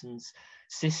Johnson's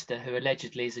sister, who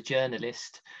allegedly is a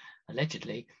journalist,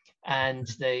 allegedly, and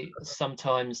they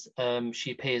sometimes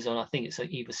she appears on, I think it's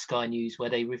either Sky News, where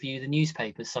they review the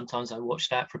newspapers. Sometimes I watch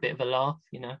that for a bit of a laugh,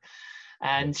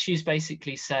 and she's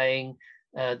basically saying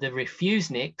the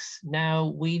refuseniks, now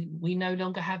we no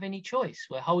longer have any choice.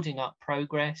 We're holding up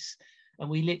progress and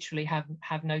we literally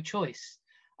have no choice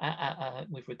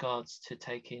with regards to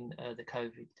taking the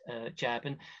COVID jab.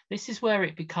 And this is where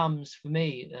it becomes, for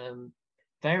me,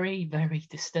 very, very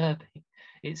disturbing.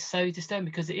 It's so disturbing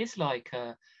because it is like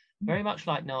very much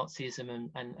like Nazism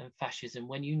and fascism,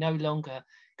 when you no longer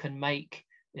can make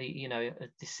a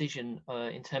decision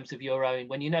in terms of your own,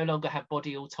 when you no longer have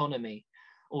body autonomy,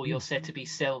 or you're said to be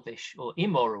selfish or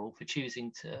immoral for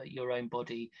choosing your own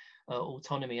body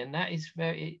autonomy. And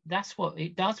that's what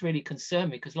it does really concern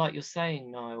me, because like you're saying,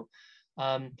 Niall,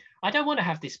 I don't want to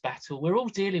have this battle. We're all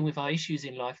dealing with our issues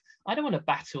in life. I don't want to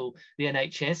battle the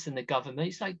NHS and the government.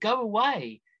 It's like, go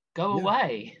away.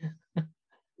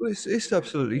 Well, it's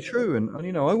absolutely true,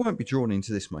 and I won't be drawn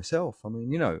into this myself. I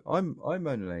mean, I'm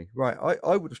only right.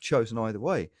 I would have chosen either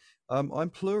way. I'm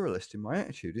pluralist in my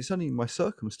attitude. It's only my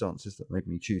circumstances that made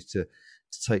me choose to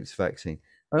take this vaccine,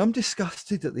 and I'm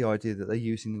disgusted at the idea that they're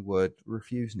using the word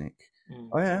refusenik.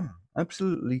 I am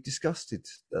absolutely disgusted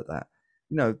at that.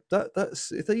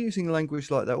 That's if they're using language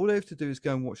like that, all they have to do is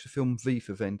go and watch the film V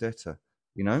for Vendetta.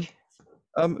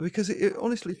 Because it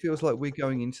honestly feels like we're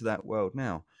going into that world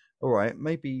now. All right,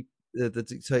 maybe the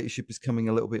dictatorship is coming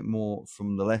a little bit more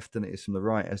from the left than it is from the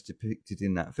right, as depicted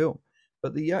in that film.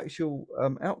 but the actual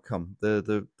outcome,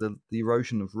 the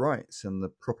erosion of rights and the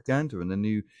propaganda and the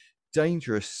new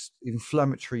dangerous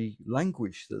inflammatory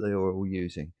language that they are all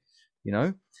using, you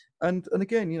know. And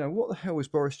again, what the hell is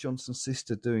Boris Johnson's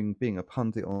sister doing being a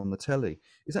pundit on the telly?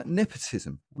 Is that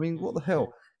nepotism? I mean, what the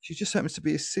hell? She just happens to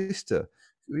be his sister.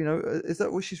 Is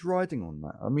that what she's riding on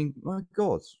that? I mean, my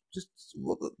God, just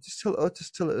tell her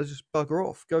to just bugger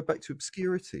off, go back to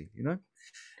obscurity.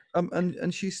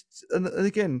 And she's and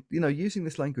again, using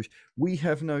this language, we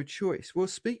have no choice. Well,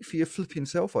 speak for your flipping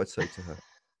self, I'd say to her.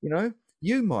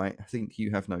 You might think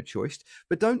you have no choice,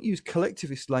 but don't use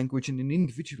collectivist language in an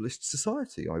individualist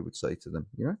society, I would say to them,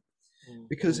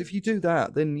 because if you do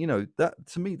that, then that,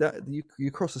 to me, that you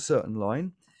cross a certain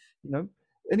line.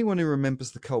 Anyone who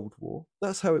remembers the Cold War,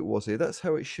 that's how it was here, that's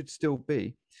how it should still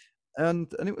be.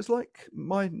 And it was like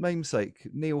my namesake,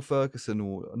 Neil Ferguson,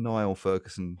 or Niall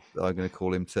Ferguson, I'm going to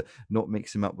call him, to not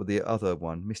mix him up with the other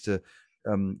one, Mr.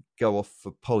 Go off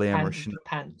for polyamorous.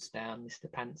 Pants down,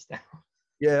 Mr. Pants down.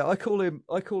 Yeah, I call him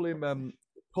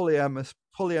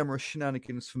polyamorous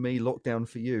shenanigans for me, lockdown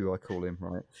for you, I call him,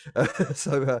 right?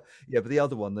 Yeah, but the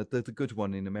other one, the good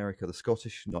one in America, the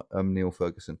Scottish Neil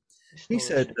Ferguson, he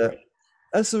said that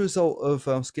as a result of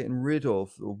us getting rid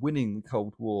of or winning the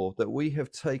Cold War, that we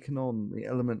have taken on the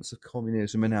elements of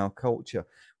communism in our culture.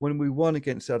 When we won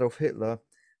against Adolf Hitler,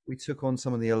 we took on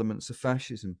some of the elements of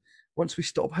fascism. Once we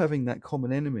stop having that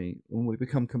common enemy and we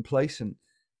become complacent,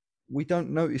 we don't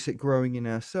notice it growing in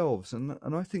ourselves. And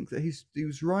I think that he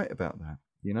was right about that,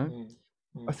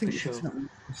 I think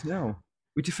it's now.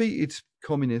 We defeated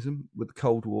communism with the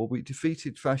Cold War. We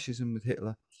defeated fascism with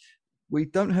Hitler. We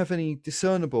don't have any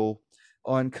discernible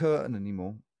Iron Curtain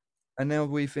anymore. And now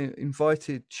we've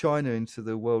invited China into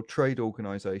the World Trade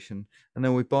Organization, and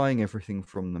now we're buying everything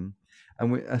from them.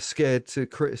 And we are scared to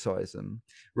criticize them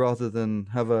rather than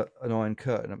have an Iron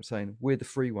Curtain. I'm saying we're the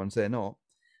free ones, they're not.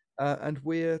 And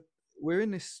we're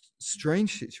in this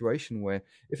strange situation where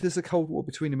if there's a Cold War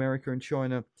between America and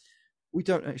China, we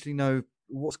don't actually know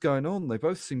what's going on. They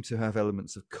both seem to have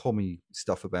elements of commie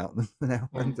stuff about them now.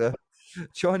 And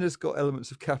China's got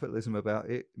elements of capitalism about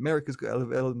it. America's got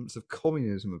elements of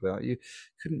communism about you.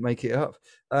 Couldn't make it up.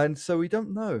 And so we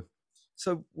don't know.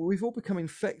 So we've all become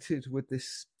infected with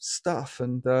this stuff,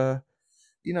 and and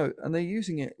they're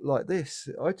using it like this.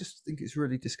 I just think it's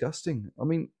really disgusting. I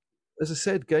mean, as I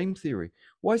said, game theory.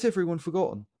 Why has everyone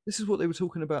forgotten? This is what they were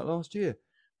talking about last year.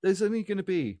 There's only going to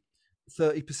be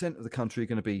 30% of the country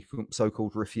going to be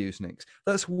so-called refuseniks.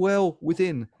 That's well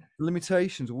within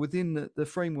limitations, within the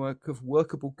framework of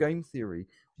workable game theory.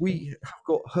 We have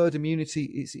got herd immunity.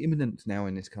 It's imminent now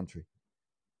in this country.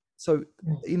 So,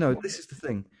 this is the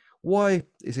thing. Why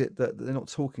is it that they're not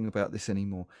talking about this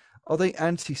anymore? Are they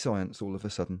anti-science all of a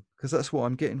sudden? Because that's what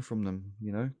I'm getting from them,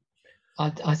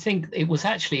 I think it was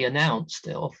actually announced,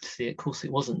 obviously, of course,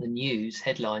 it wasn't the news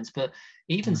headlines, but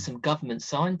even some government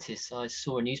scientists, I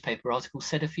saw a newspaper article,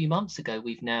 said a few months ago,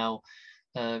 we've now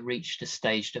reached a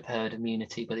stage of herd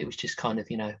immunity, but it was just kind of,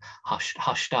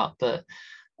 hushed up. But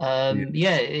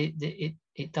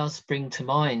it does bring to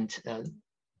mind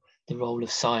the role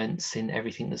of science in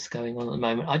everything that's going on at the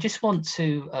moment. I just want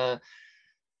to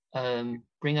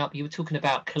bring up, you were talking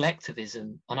about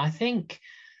collectivism, and I think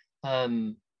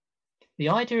the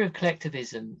idea of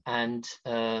collectivism and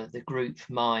the group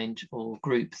mind or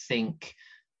group think,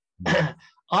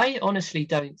 I honestly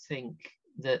don't think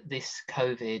that this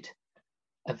COVID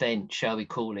event, shall we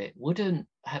call it, wouldn't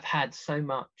have had so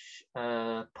much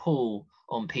pull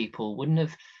on people, wouldn't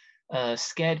have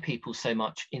scared people so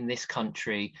much in this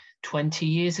country 20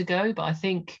 years ago. But I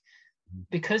think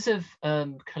because of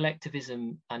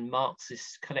collectivism and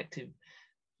collective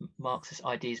Marxist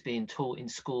ideas being taught in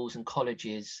schools and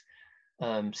colleges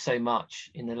so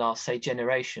much in the last, say,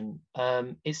 generation,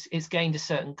 it's gained a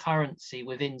certain currency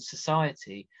within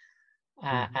society.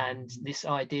 And this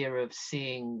idea of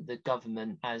seeing the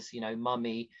government as,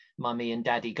 mummy and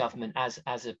daddy government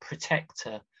as a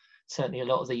protector, certainly a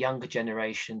lot of the younger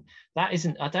generation, I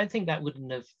don't think that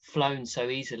wouldn't have flown so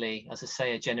easily, as I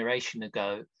say, a generation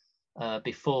ago,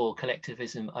 before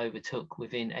collectivism overtook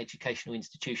within educational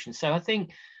institutions. So I think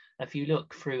if you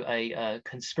look through a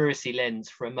conspiracy lens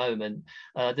for a moment,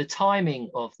 the timing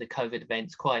of the COVID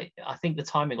events I think the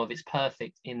timing of it's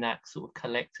perfect in that sort of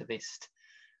collectivist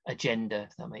agenda,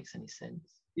 if that makes any sense.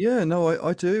 Yeah, no,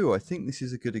 I do. I think this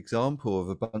is a good example of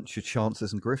a bunch of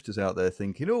chancers and grifters out there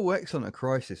thinking, oh, excellent, a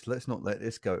crisis. Let's not let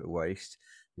this go to waste,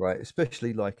 right?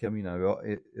 Especially like,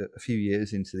 a few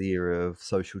years into the era of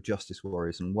social justice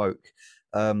warriors and woke.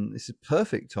 It's a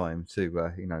perfect time to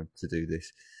do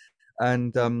this.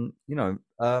 And,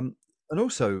 and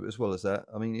also, as well as that,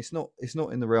 I mean, it's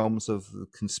not in the realms of the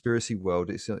conspiracy world.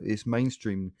 It's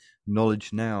mainstream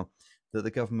knowledge now that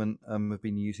the government have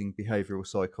been using behavioural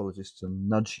psychologists and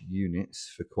nudge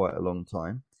units for quite a long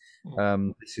time.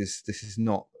 Mm, This is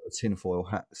not tinfoil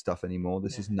hat stuff anymore.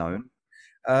 This yeah. is known,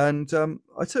 and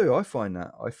I tell you, I find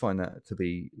that to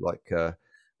be like a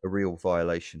real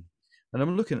violation. And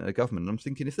I'm looking at the government, and I'm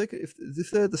thinking, if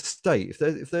they're the state,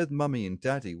 if they're mummy and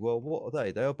daddy, well, what are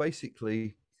they? They are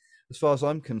basically, as far as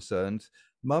I'm concerned,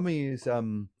 mummy is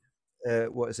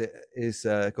what is it? Is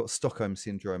got Stockholm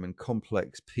syndrome and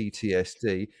complex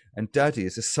PTSD, and daddy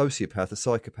is a sociopath, a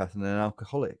psychopath, and an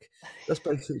alcoholic. That's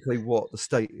basically what the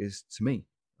state is to me.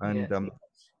 Yeah. And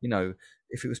you know,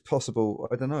 if it was possible,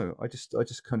 I don't know. I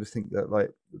just kind of think that,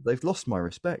 like, they've lost my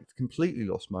respect, completely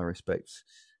lost my respect.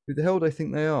 Who the hell do they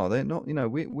think they are? They're not.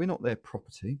 We're not their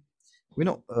property. We're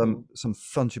not some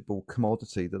fungible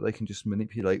commodity that they can just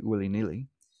manipulate willy nilly.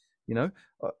 You know,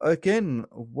 again,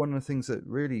 one of the things that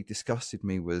really disgusted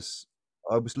me was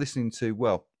I was listening to,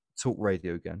 well, talk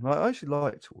radio again. I actually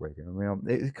like talk radio. I mean,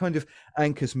 it kind of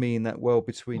anchors me in that world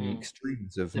between the Mm.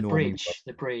 extremes of The normie. bridge,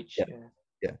 the bridge. Yeah, Yeah.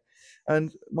 yeah.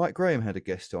 And Mike Graham had a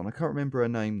guest on. I can't remember her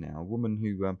name now. A woman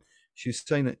who she was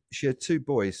saying that she had two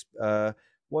boys.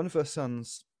 One of her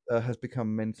sons has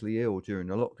become mentally ill during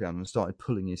the lockdown and started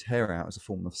pulling his hair out as a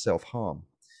form of self harm.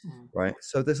 Mm, Right.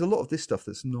 So there's a lot of this stuff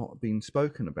that's not been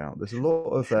spoken about. There's a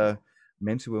lot of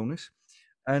mental illness.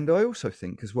 And I also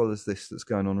think, as well as this that's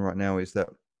going on right now, is that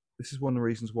this is one of the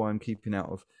reasons why I'm keeping out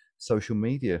of social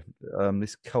media,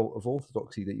 this cult of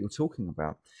orthodoxy that you're talking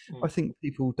about. I mm, think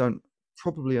people don't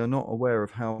probably are not aware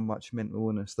of how much mental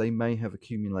illness they may have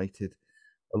accumulated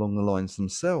along the lines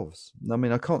themselves. I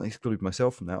mean, I can't exclude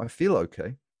myself from that. I feel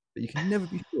okay, but you can never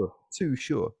be too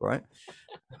sure, right?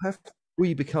 Have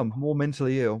we become more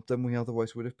mentally ill than we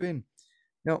otherwise would have been?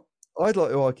 Now, I'd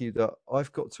like to argue that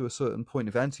I've got to a certain point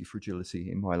of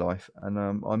anti-fragility in my life, and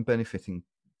I'm benefiting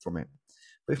from it.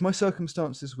 But if my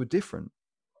circumstances were different,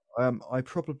 I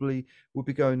probably would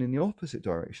be going in the opposite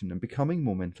direction and becoming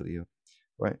more mentally ill,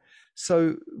 right?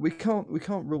 So we can't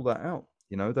rule that out.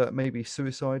 You know, that maybe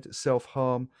suicide,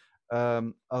 self-harm,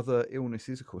 other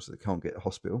illnesses, of course, that can't get a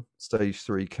hospital, stage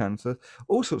 3 cancer,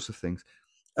 all sorts of things,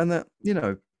 and that,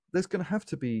 there's going to have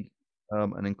to be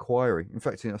an inquiry. In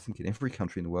fact, I think in every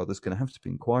country in the world, there's going to have to be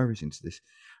inquiries into this.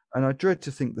 And I dread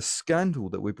to think the scandal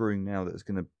that we're brewing now that's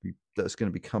going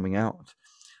to be coming out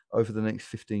over the next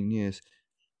 15 years.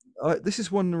 This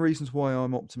is one of the reasons why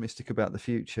I'm optimistic about the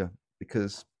future,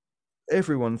 because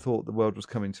everyone thought the world was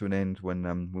coming to an end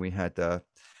when we had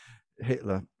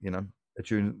Hitler,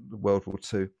 during World War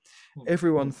II. mm,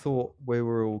 Everyone thought we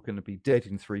were all going to be dead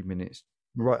in 3 minutes,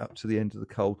 right up to the end of the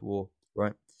Cold War,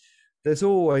 right? There's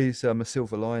always a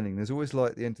silver lining. There's always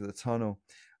light at the end of the tunnel,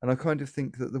 and I kind of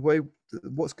think that the way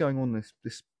what's going on, this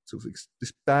sort of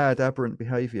this bad aberrant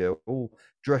behaviour, all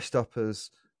dressed up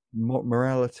as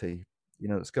morality,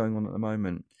 that's going on at the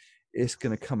moment, it's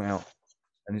going to come out,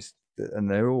 and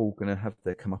they're all going to have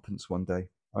their comeuppance one day.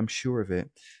 I'm sure of it.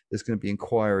 There's going to be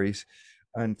inquiries,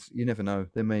 and you never know.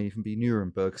 There may even be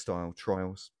Nuremberg-style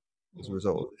trials as a mm.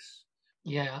 result of this.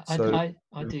 Yeah, So, I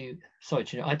do. Sorry,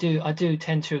 Gina, I do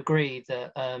tend to agree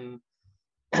that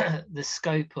the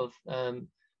scope of the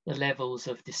levels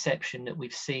of deception that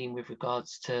we've seen with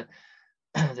regards to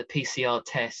the PCR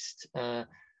test, the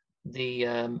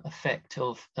effect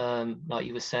of, like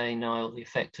you were saying, Niall, the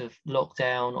effect of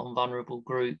lockdown on vulnerable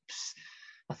groups.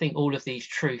 I think all of these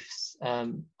truths are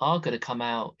going to come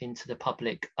out into the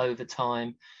public over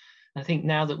time. I think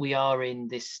now that we are in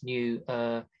this new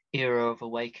era of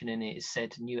awakening, it is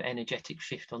said, new energetic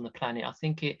shift on the planet. I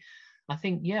think it's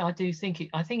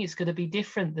going to be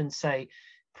different than, say,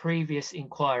 previous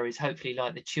inquiries, hopefully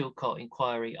like the Chilcot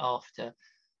inquiry after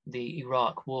the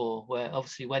Iraq War, where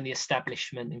obviously when the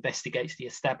establishment investigates the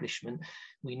establishment,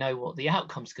 we know what the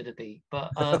outcome's going to be.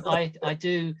 But I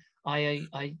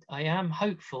am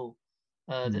hopeful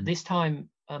that this time,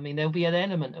 I mean, there'll be an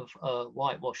element of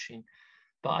whitewashing,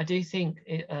 but I do think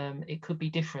it could be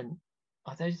different.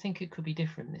 I don't think it could be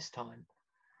different this time.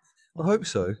 I hope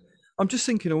so. I'm just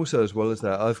thinking also, as well as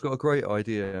that, I've got a great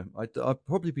idea. I'd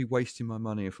probably be wasting my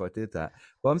money if I did that.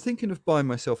 But I'm thinking of buying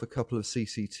myself a couple of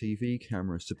CCTV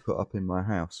cameras to put up in my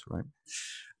house, right?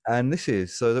 And this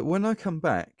is so that when I come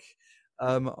back,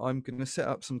 I'm going to set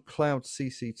up some cloud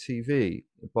CCTV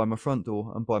by my front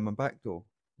door and by my back door,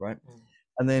 right? Mm,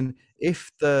 And then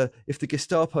if the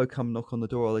Gestapo come knock on the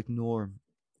door, I'll ignore them,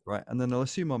 right? And then they'll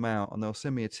assume I'm out, and they'll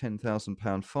send me a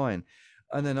 £10,000 fine,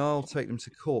 and then I'll take them to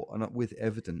court and with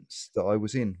evidence that I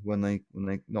was in when they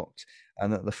knocked,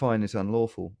 and that the fine is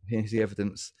unlawful. Here's the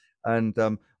evidence And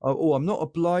oh, I'm not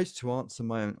obliged to answer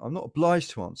my own. I'm not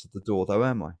obliged to answer the door, though,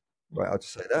 am I? Right, Mm, I'll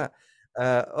just say that.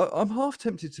 I'm half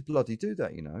tempted to bloody do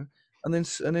that, you know, and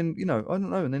then you know, I don't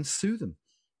know, and then sue them.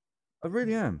 I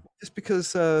really mm, am, just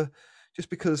because.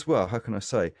 Well, how can I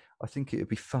say? I think it would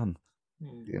be fun,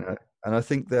 mm, you know. And I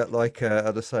think that, like,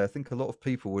 as I say, I think a lot of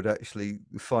people would actually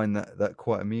find that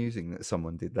quite amusing that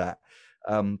someone did that.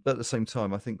 But at the same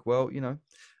time, I think, well, you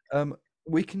know,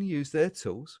 we can use their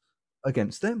tools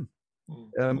against them.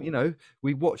 mm. You know,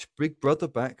 we watch Big Brother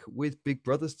back with Big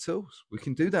Brother's tools. We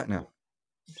can do that now.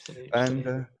 Absolutely.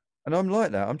 And I'm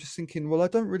like that. I'm just thinking, well, I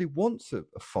don't really want a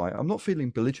fight. I'm not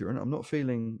feeling belligerent. I'm not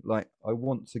feeling like I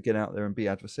want to get out there and be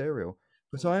adversarial.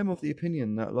 But Mm, I am of the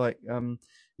opinion that, like,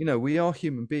 you know, we are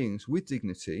human beings with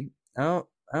dignity. Our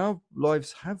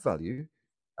lives have value,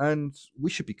 and we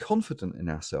should be confident in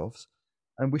ourselves,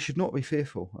 and we should not be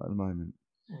fearful at the moment.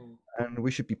 mm, And we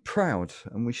should be proud,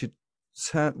 and we should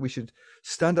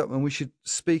stand up, and we should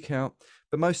speak out.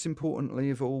 But most importantly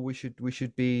of all, we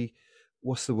should be,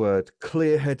 what's the word,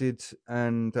 clear-headed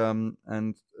and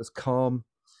as calm,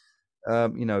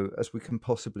 you know, as we can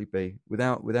possibly be,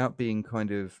 without being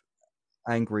kind of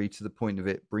angry to the point of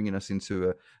it bringing us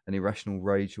into an irrational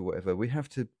rage or whatever. We have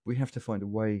to find a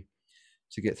way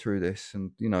to get through this,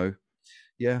 and you know,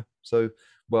 yeah. So,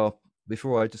 well,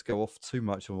 before I just go off too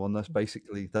much on one, that's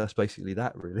basically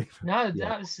that, really. No,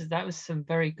 Yeah. that was some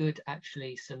very good,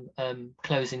 actually, some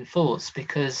closing thoughts,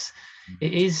 because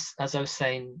it is, as I was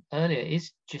saying earlier, it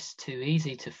is just too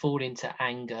easy to fall into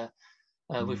anger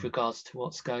with Mm. regards to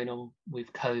what's going on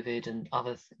with COVID and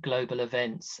other global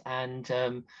events. And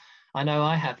I know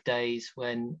I have days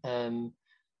when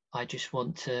I just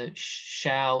want to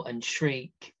shout and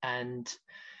shriek, and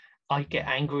I get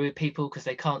angry with people because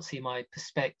they can't see my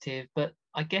perspective. But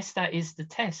I guess that is the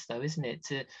test, though, isn't it?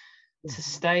 To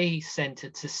stay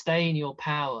centered, to stay in your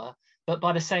power, but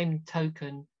by the same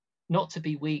token, not to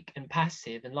be weak and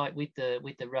passive. And like with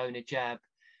the Rona jab,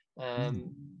 Mm.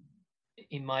 um,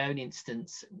 in my own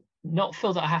instance, not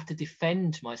feel that I have to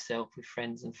defend myself with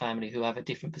friends and family who have a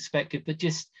different perspective, but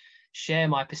just share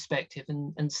my perspective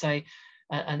and say,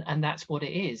 and that's what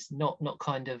it is. Not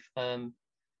kind of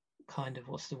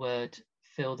what's the word?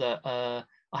 Feel that I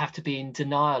have to be in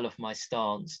denial of my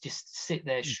stance. Just sit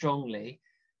there strongly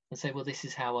and say, well, this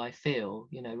is how I feel,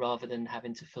 you know, rather than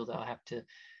having to feel that I have to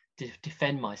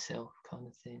defend myself, kind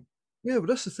of thing. Yeah, but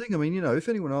that's the thing. I mean, you know, if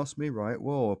anyone asks me, right,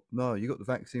 well, no, you got the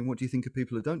vaccine. What do you think of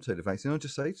people who don't take the vaccine? I'll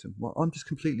just say to them, well, I'm just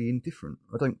completely indifferent.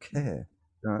 I don't care.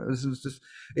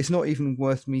 It's not even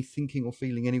worth me thinking or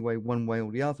feeling anyway, one way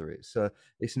or the other. It's an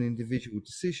individual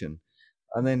decision.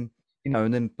 And then, you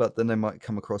know, but then they might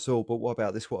come across, oh, but what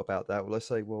about this? What about that? Well, I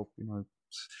say, well, you know,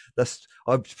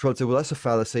 I'd probably say, well, that's a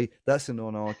fallacy. That's a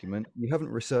non-argument. You haven't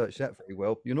researched that very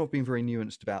well. You're not being very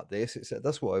nuanced about this.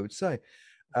 That's what I would say.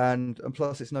 And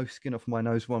plus, it's no skin off my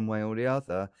nose one way or the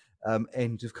other.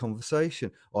 End of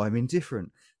conversation. I'm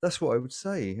indifferent. That's what I would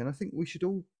say. And I think we should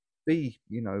all be,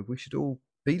 you know, we should all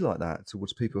be like that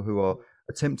towards people who are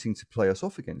attempting to play us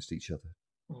off against each other.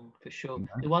 For sure. You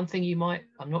know? The one thing you might,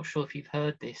 I'm not sure if you've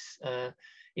heard this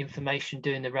information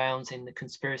doing the rounds in the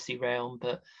conspiracy realm,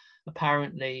 but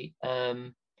apparently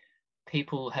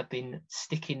people have been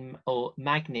sticking, or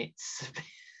magnets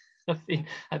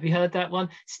have you heard that one?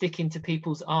 Sticking to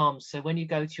people's arms. So when you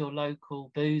go to your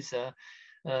local boozer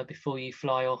before you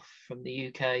fly off from the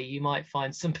UK, you might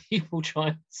find some people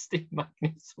trying to stick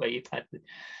magnets where you've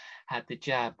had the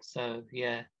jab. So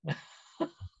yeah.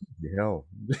 Hell.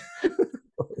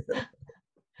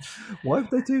 Why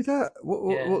would they do that?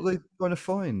 Yeah, What are they trying to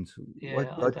find? Why,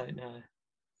 yeah, I don't know.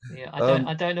 Yeah, um,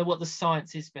 I don't know what the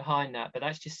science is behind that, but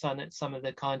that's just some of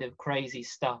the kind of crazy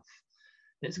stuff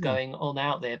that's hmm. going on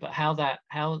out there. But how that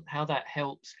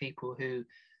helps people who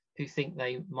think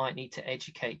they might need to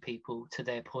educate people to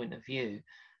their point of view.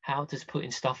 How does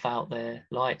putting stuff out there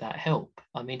like that help?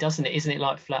 I mean, doesn't it? Isn't it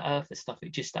like flat earther stuff?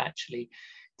 It just actually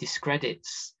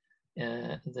discredits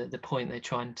the point they're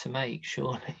trying to make,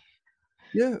 surely.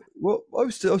 Yeah, well, I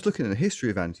was looking at the history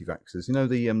of anti-vaxxers. You know,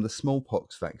 the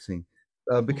smallpox vaccine,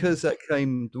 Mm, because that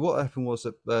came. What happened was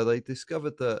that they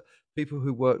discovered that people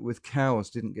who worked with cows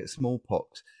didn't get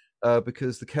smallpox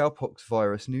because the cowpox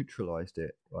virus neutralized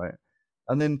it, right?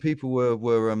 And then people were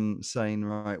saying,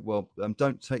 right, well,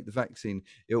 don't take the vaccine.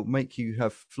 It will make you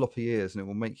have floppy ears, and it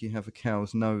will make you have a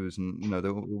cow's nose, and you know,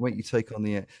 it will make you take on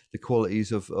the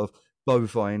qualities of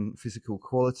bovine physical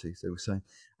qualities. They were saying.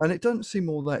 And it doesn't seem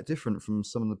all that different from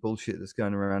some of the bullshit that's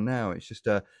going around now. It's just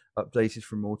updated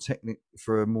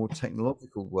for a more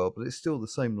technological world, but it's still the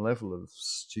same level of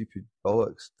stupid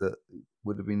bollocks that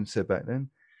would have been said back then.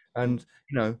 mm, And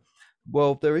you know,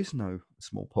 well, there is no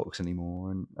smallpox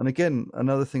anymore. And again,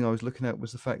 another thing I was looking at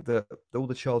was the fact that all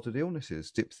the childhood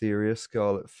illnesses, diphtheria,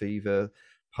 scarlet fever,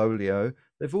 polio,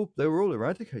 they were all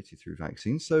eradicated through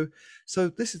vaccines. So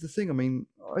this is the thing. I mean,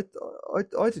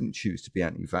 I didn't choose to be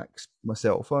anti-vax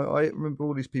myself. I remember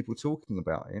all these people talking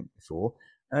about it before,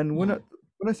 and when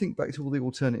I think back to all the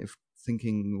alternative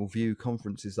thinking or view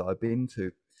conferences that I've been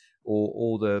to, or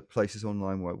all the places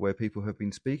online where people have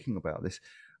been speaking about this,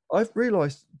 I've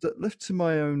realised that left to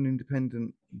my own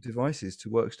independent devices to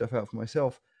work stuff out for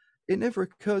myself, it never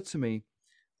occurred to me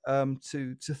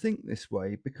to think this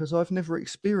way because I've never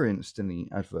experienced any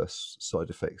adverse side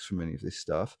effects from any of this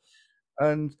stuff,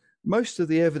 and most of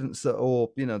the evidence that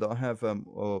I have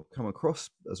or come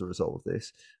across as a result of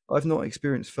this, I've not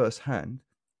experienced firsthand.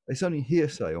 It's only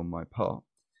hearsay on my part,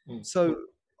 so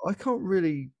I can't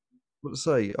really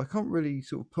I can't really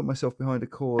sort of put myself behind a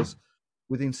cause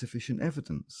with insufficient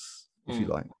evidence, if you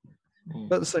like.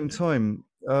 But at the same time,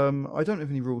 I don't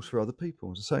have any rules for other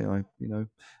people. As I say,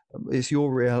 it's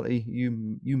your reality.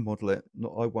 You model it,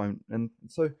 not I won't. And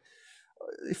so,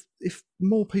 if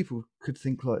more people could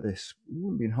think like this, we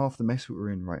wouldn't be in half the mess that we're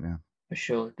in right now. For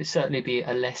sure, there'd certainly be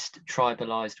a less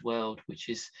tribalized world, which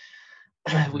is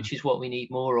what we need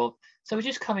more of. So we're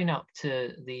just coming up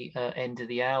to the end of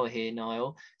the hour here,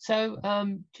 Niall. So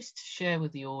just to share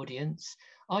with the audience,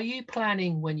 are you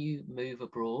planning when you move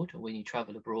abroad or when you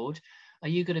travel abroad, are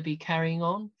you going to be carrying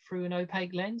on through an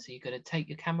opaque lens? Are you going to take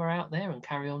your camera out there and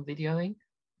carry on videoing?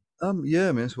 Yeah,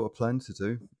 I mean, that's what I plan to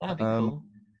do. That'd be cool.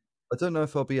 I don't know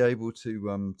if I'll be able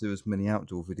to do as many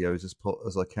outdoor videos as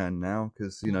I can now,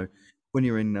 because when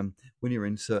you're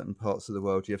in certain parts of the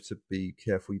world, you have to be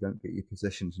careful you don't get your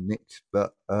possessions nicked.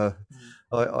 But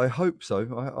I hope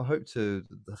so. I hope to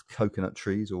the coconut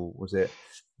trees, or was it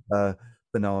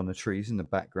banana trees in the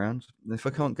background. And if I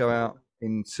can't go out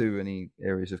into any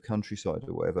areas of countryside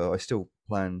or whatever, I still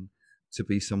plan to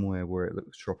be somewhere where it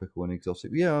looks tropical and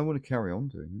exotic. Yeah, I want to carry on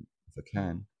doing it if I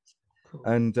can. Cool.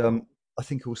 And I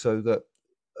think also that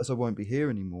as I won't be here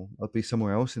anymore, I'll be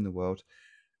somewhere else in the world.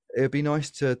 It'd be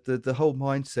nice to the whole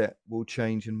mindset will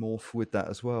change and morph with that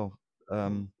as well.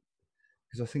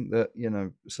 Because I think that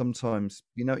sometimes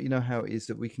you know how it is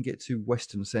that we can get too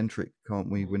Western centric,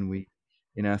 can't we? When we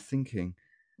in our thinking,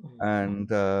 and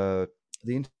the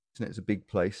internet is a big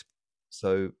place,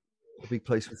 so a big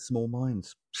place with small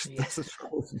minds. That's the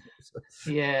trouble.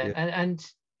 And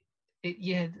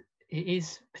it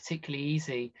is particularly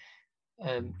easy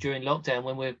during lockdown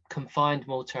when we're confined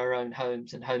more to our own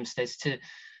homes and homesteads.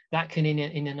 That can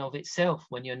in and of itself,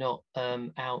 when you're not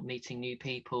out meeting new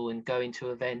people and going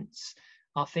to events,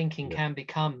 our thinking can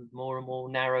become more and more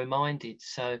narrow-minded.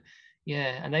 So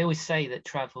and they always say that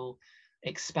travel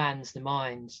expands the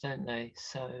minds, don't they?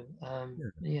 So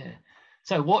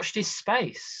so watch this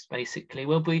space. Basically,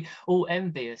 we'll be all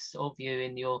envious of you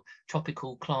in your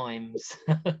tropical climes.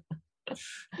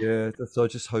 So I'm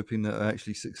just hoping that I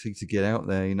actually succeed to get out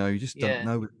there. You just don't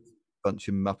know a bunch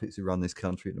of muppets who run this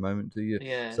country at the moment, do you?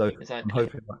 So exactly. I'm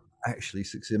hoping I actually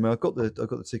succeed. I mean, I've got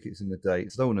the tickets and the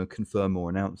dates. I don't want to confirm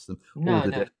or announce them.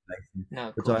 Destinations.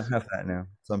 But I have that now.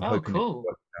 So I'm hoping. Cool.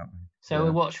 So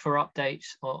we'll watch for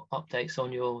updates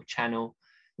on your channel,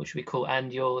 which we call,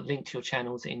 and your link to your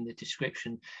channels in the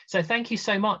description. So thank you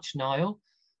so much, Niall,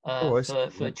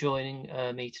 for joining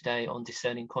me today on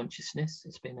Discerning Consciousness.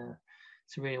 It's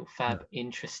a real fab,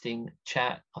 interesting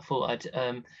chat. I thought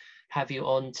I'd have you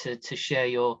on to share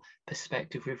your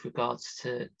perspective with regards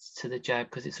to the jab,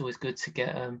 because it's always good to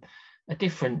get a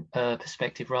different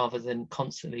perspective rather than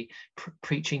constantly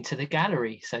preaching to the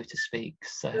gallery, so to speak.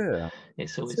 So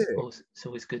it's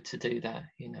always good to do that,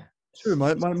 Sure.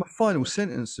 My final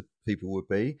sentence to people would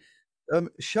be,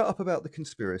 shut up about the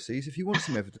conspiracies. If you want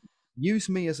some evidence, use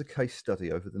me as a case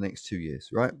study over the next 2 years,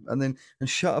 right? And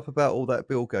shut up about all that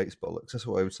Bill Gates bollocks. That's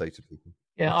what I would say to people.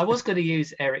 Yeah, I was going to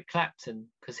use Eric Clapton,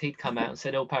 because he'd come out and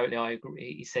said, apparently I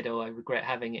agree. He said, I regret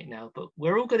having it now. But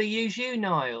we're all going to use you,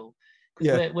 Niall,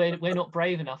 because we're not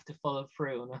brave enough to follow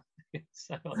through on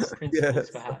those principles,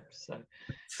 perhaps.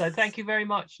 So thank you very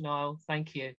much, Niall.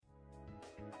 Thank you.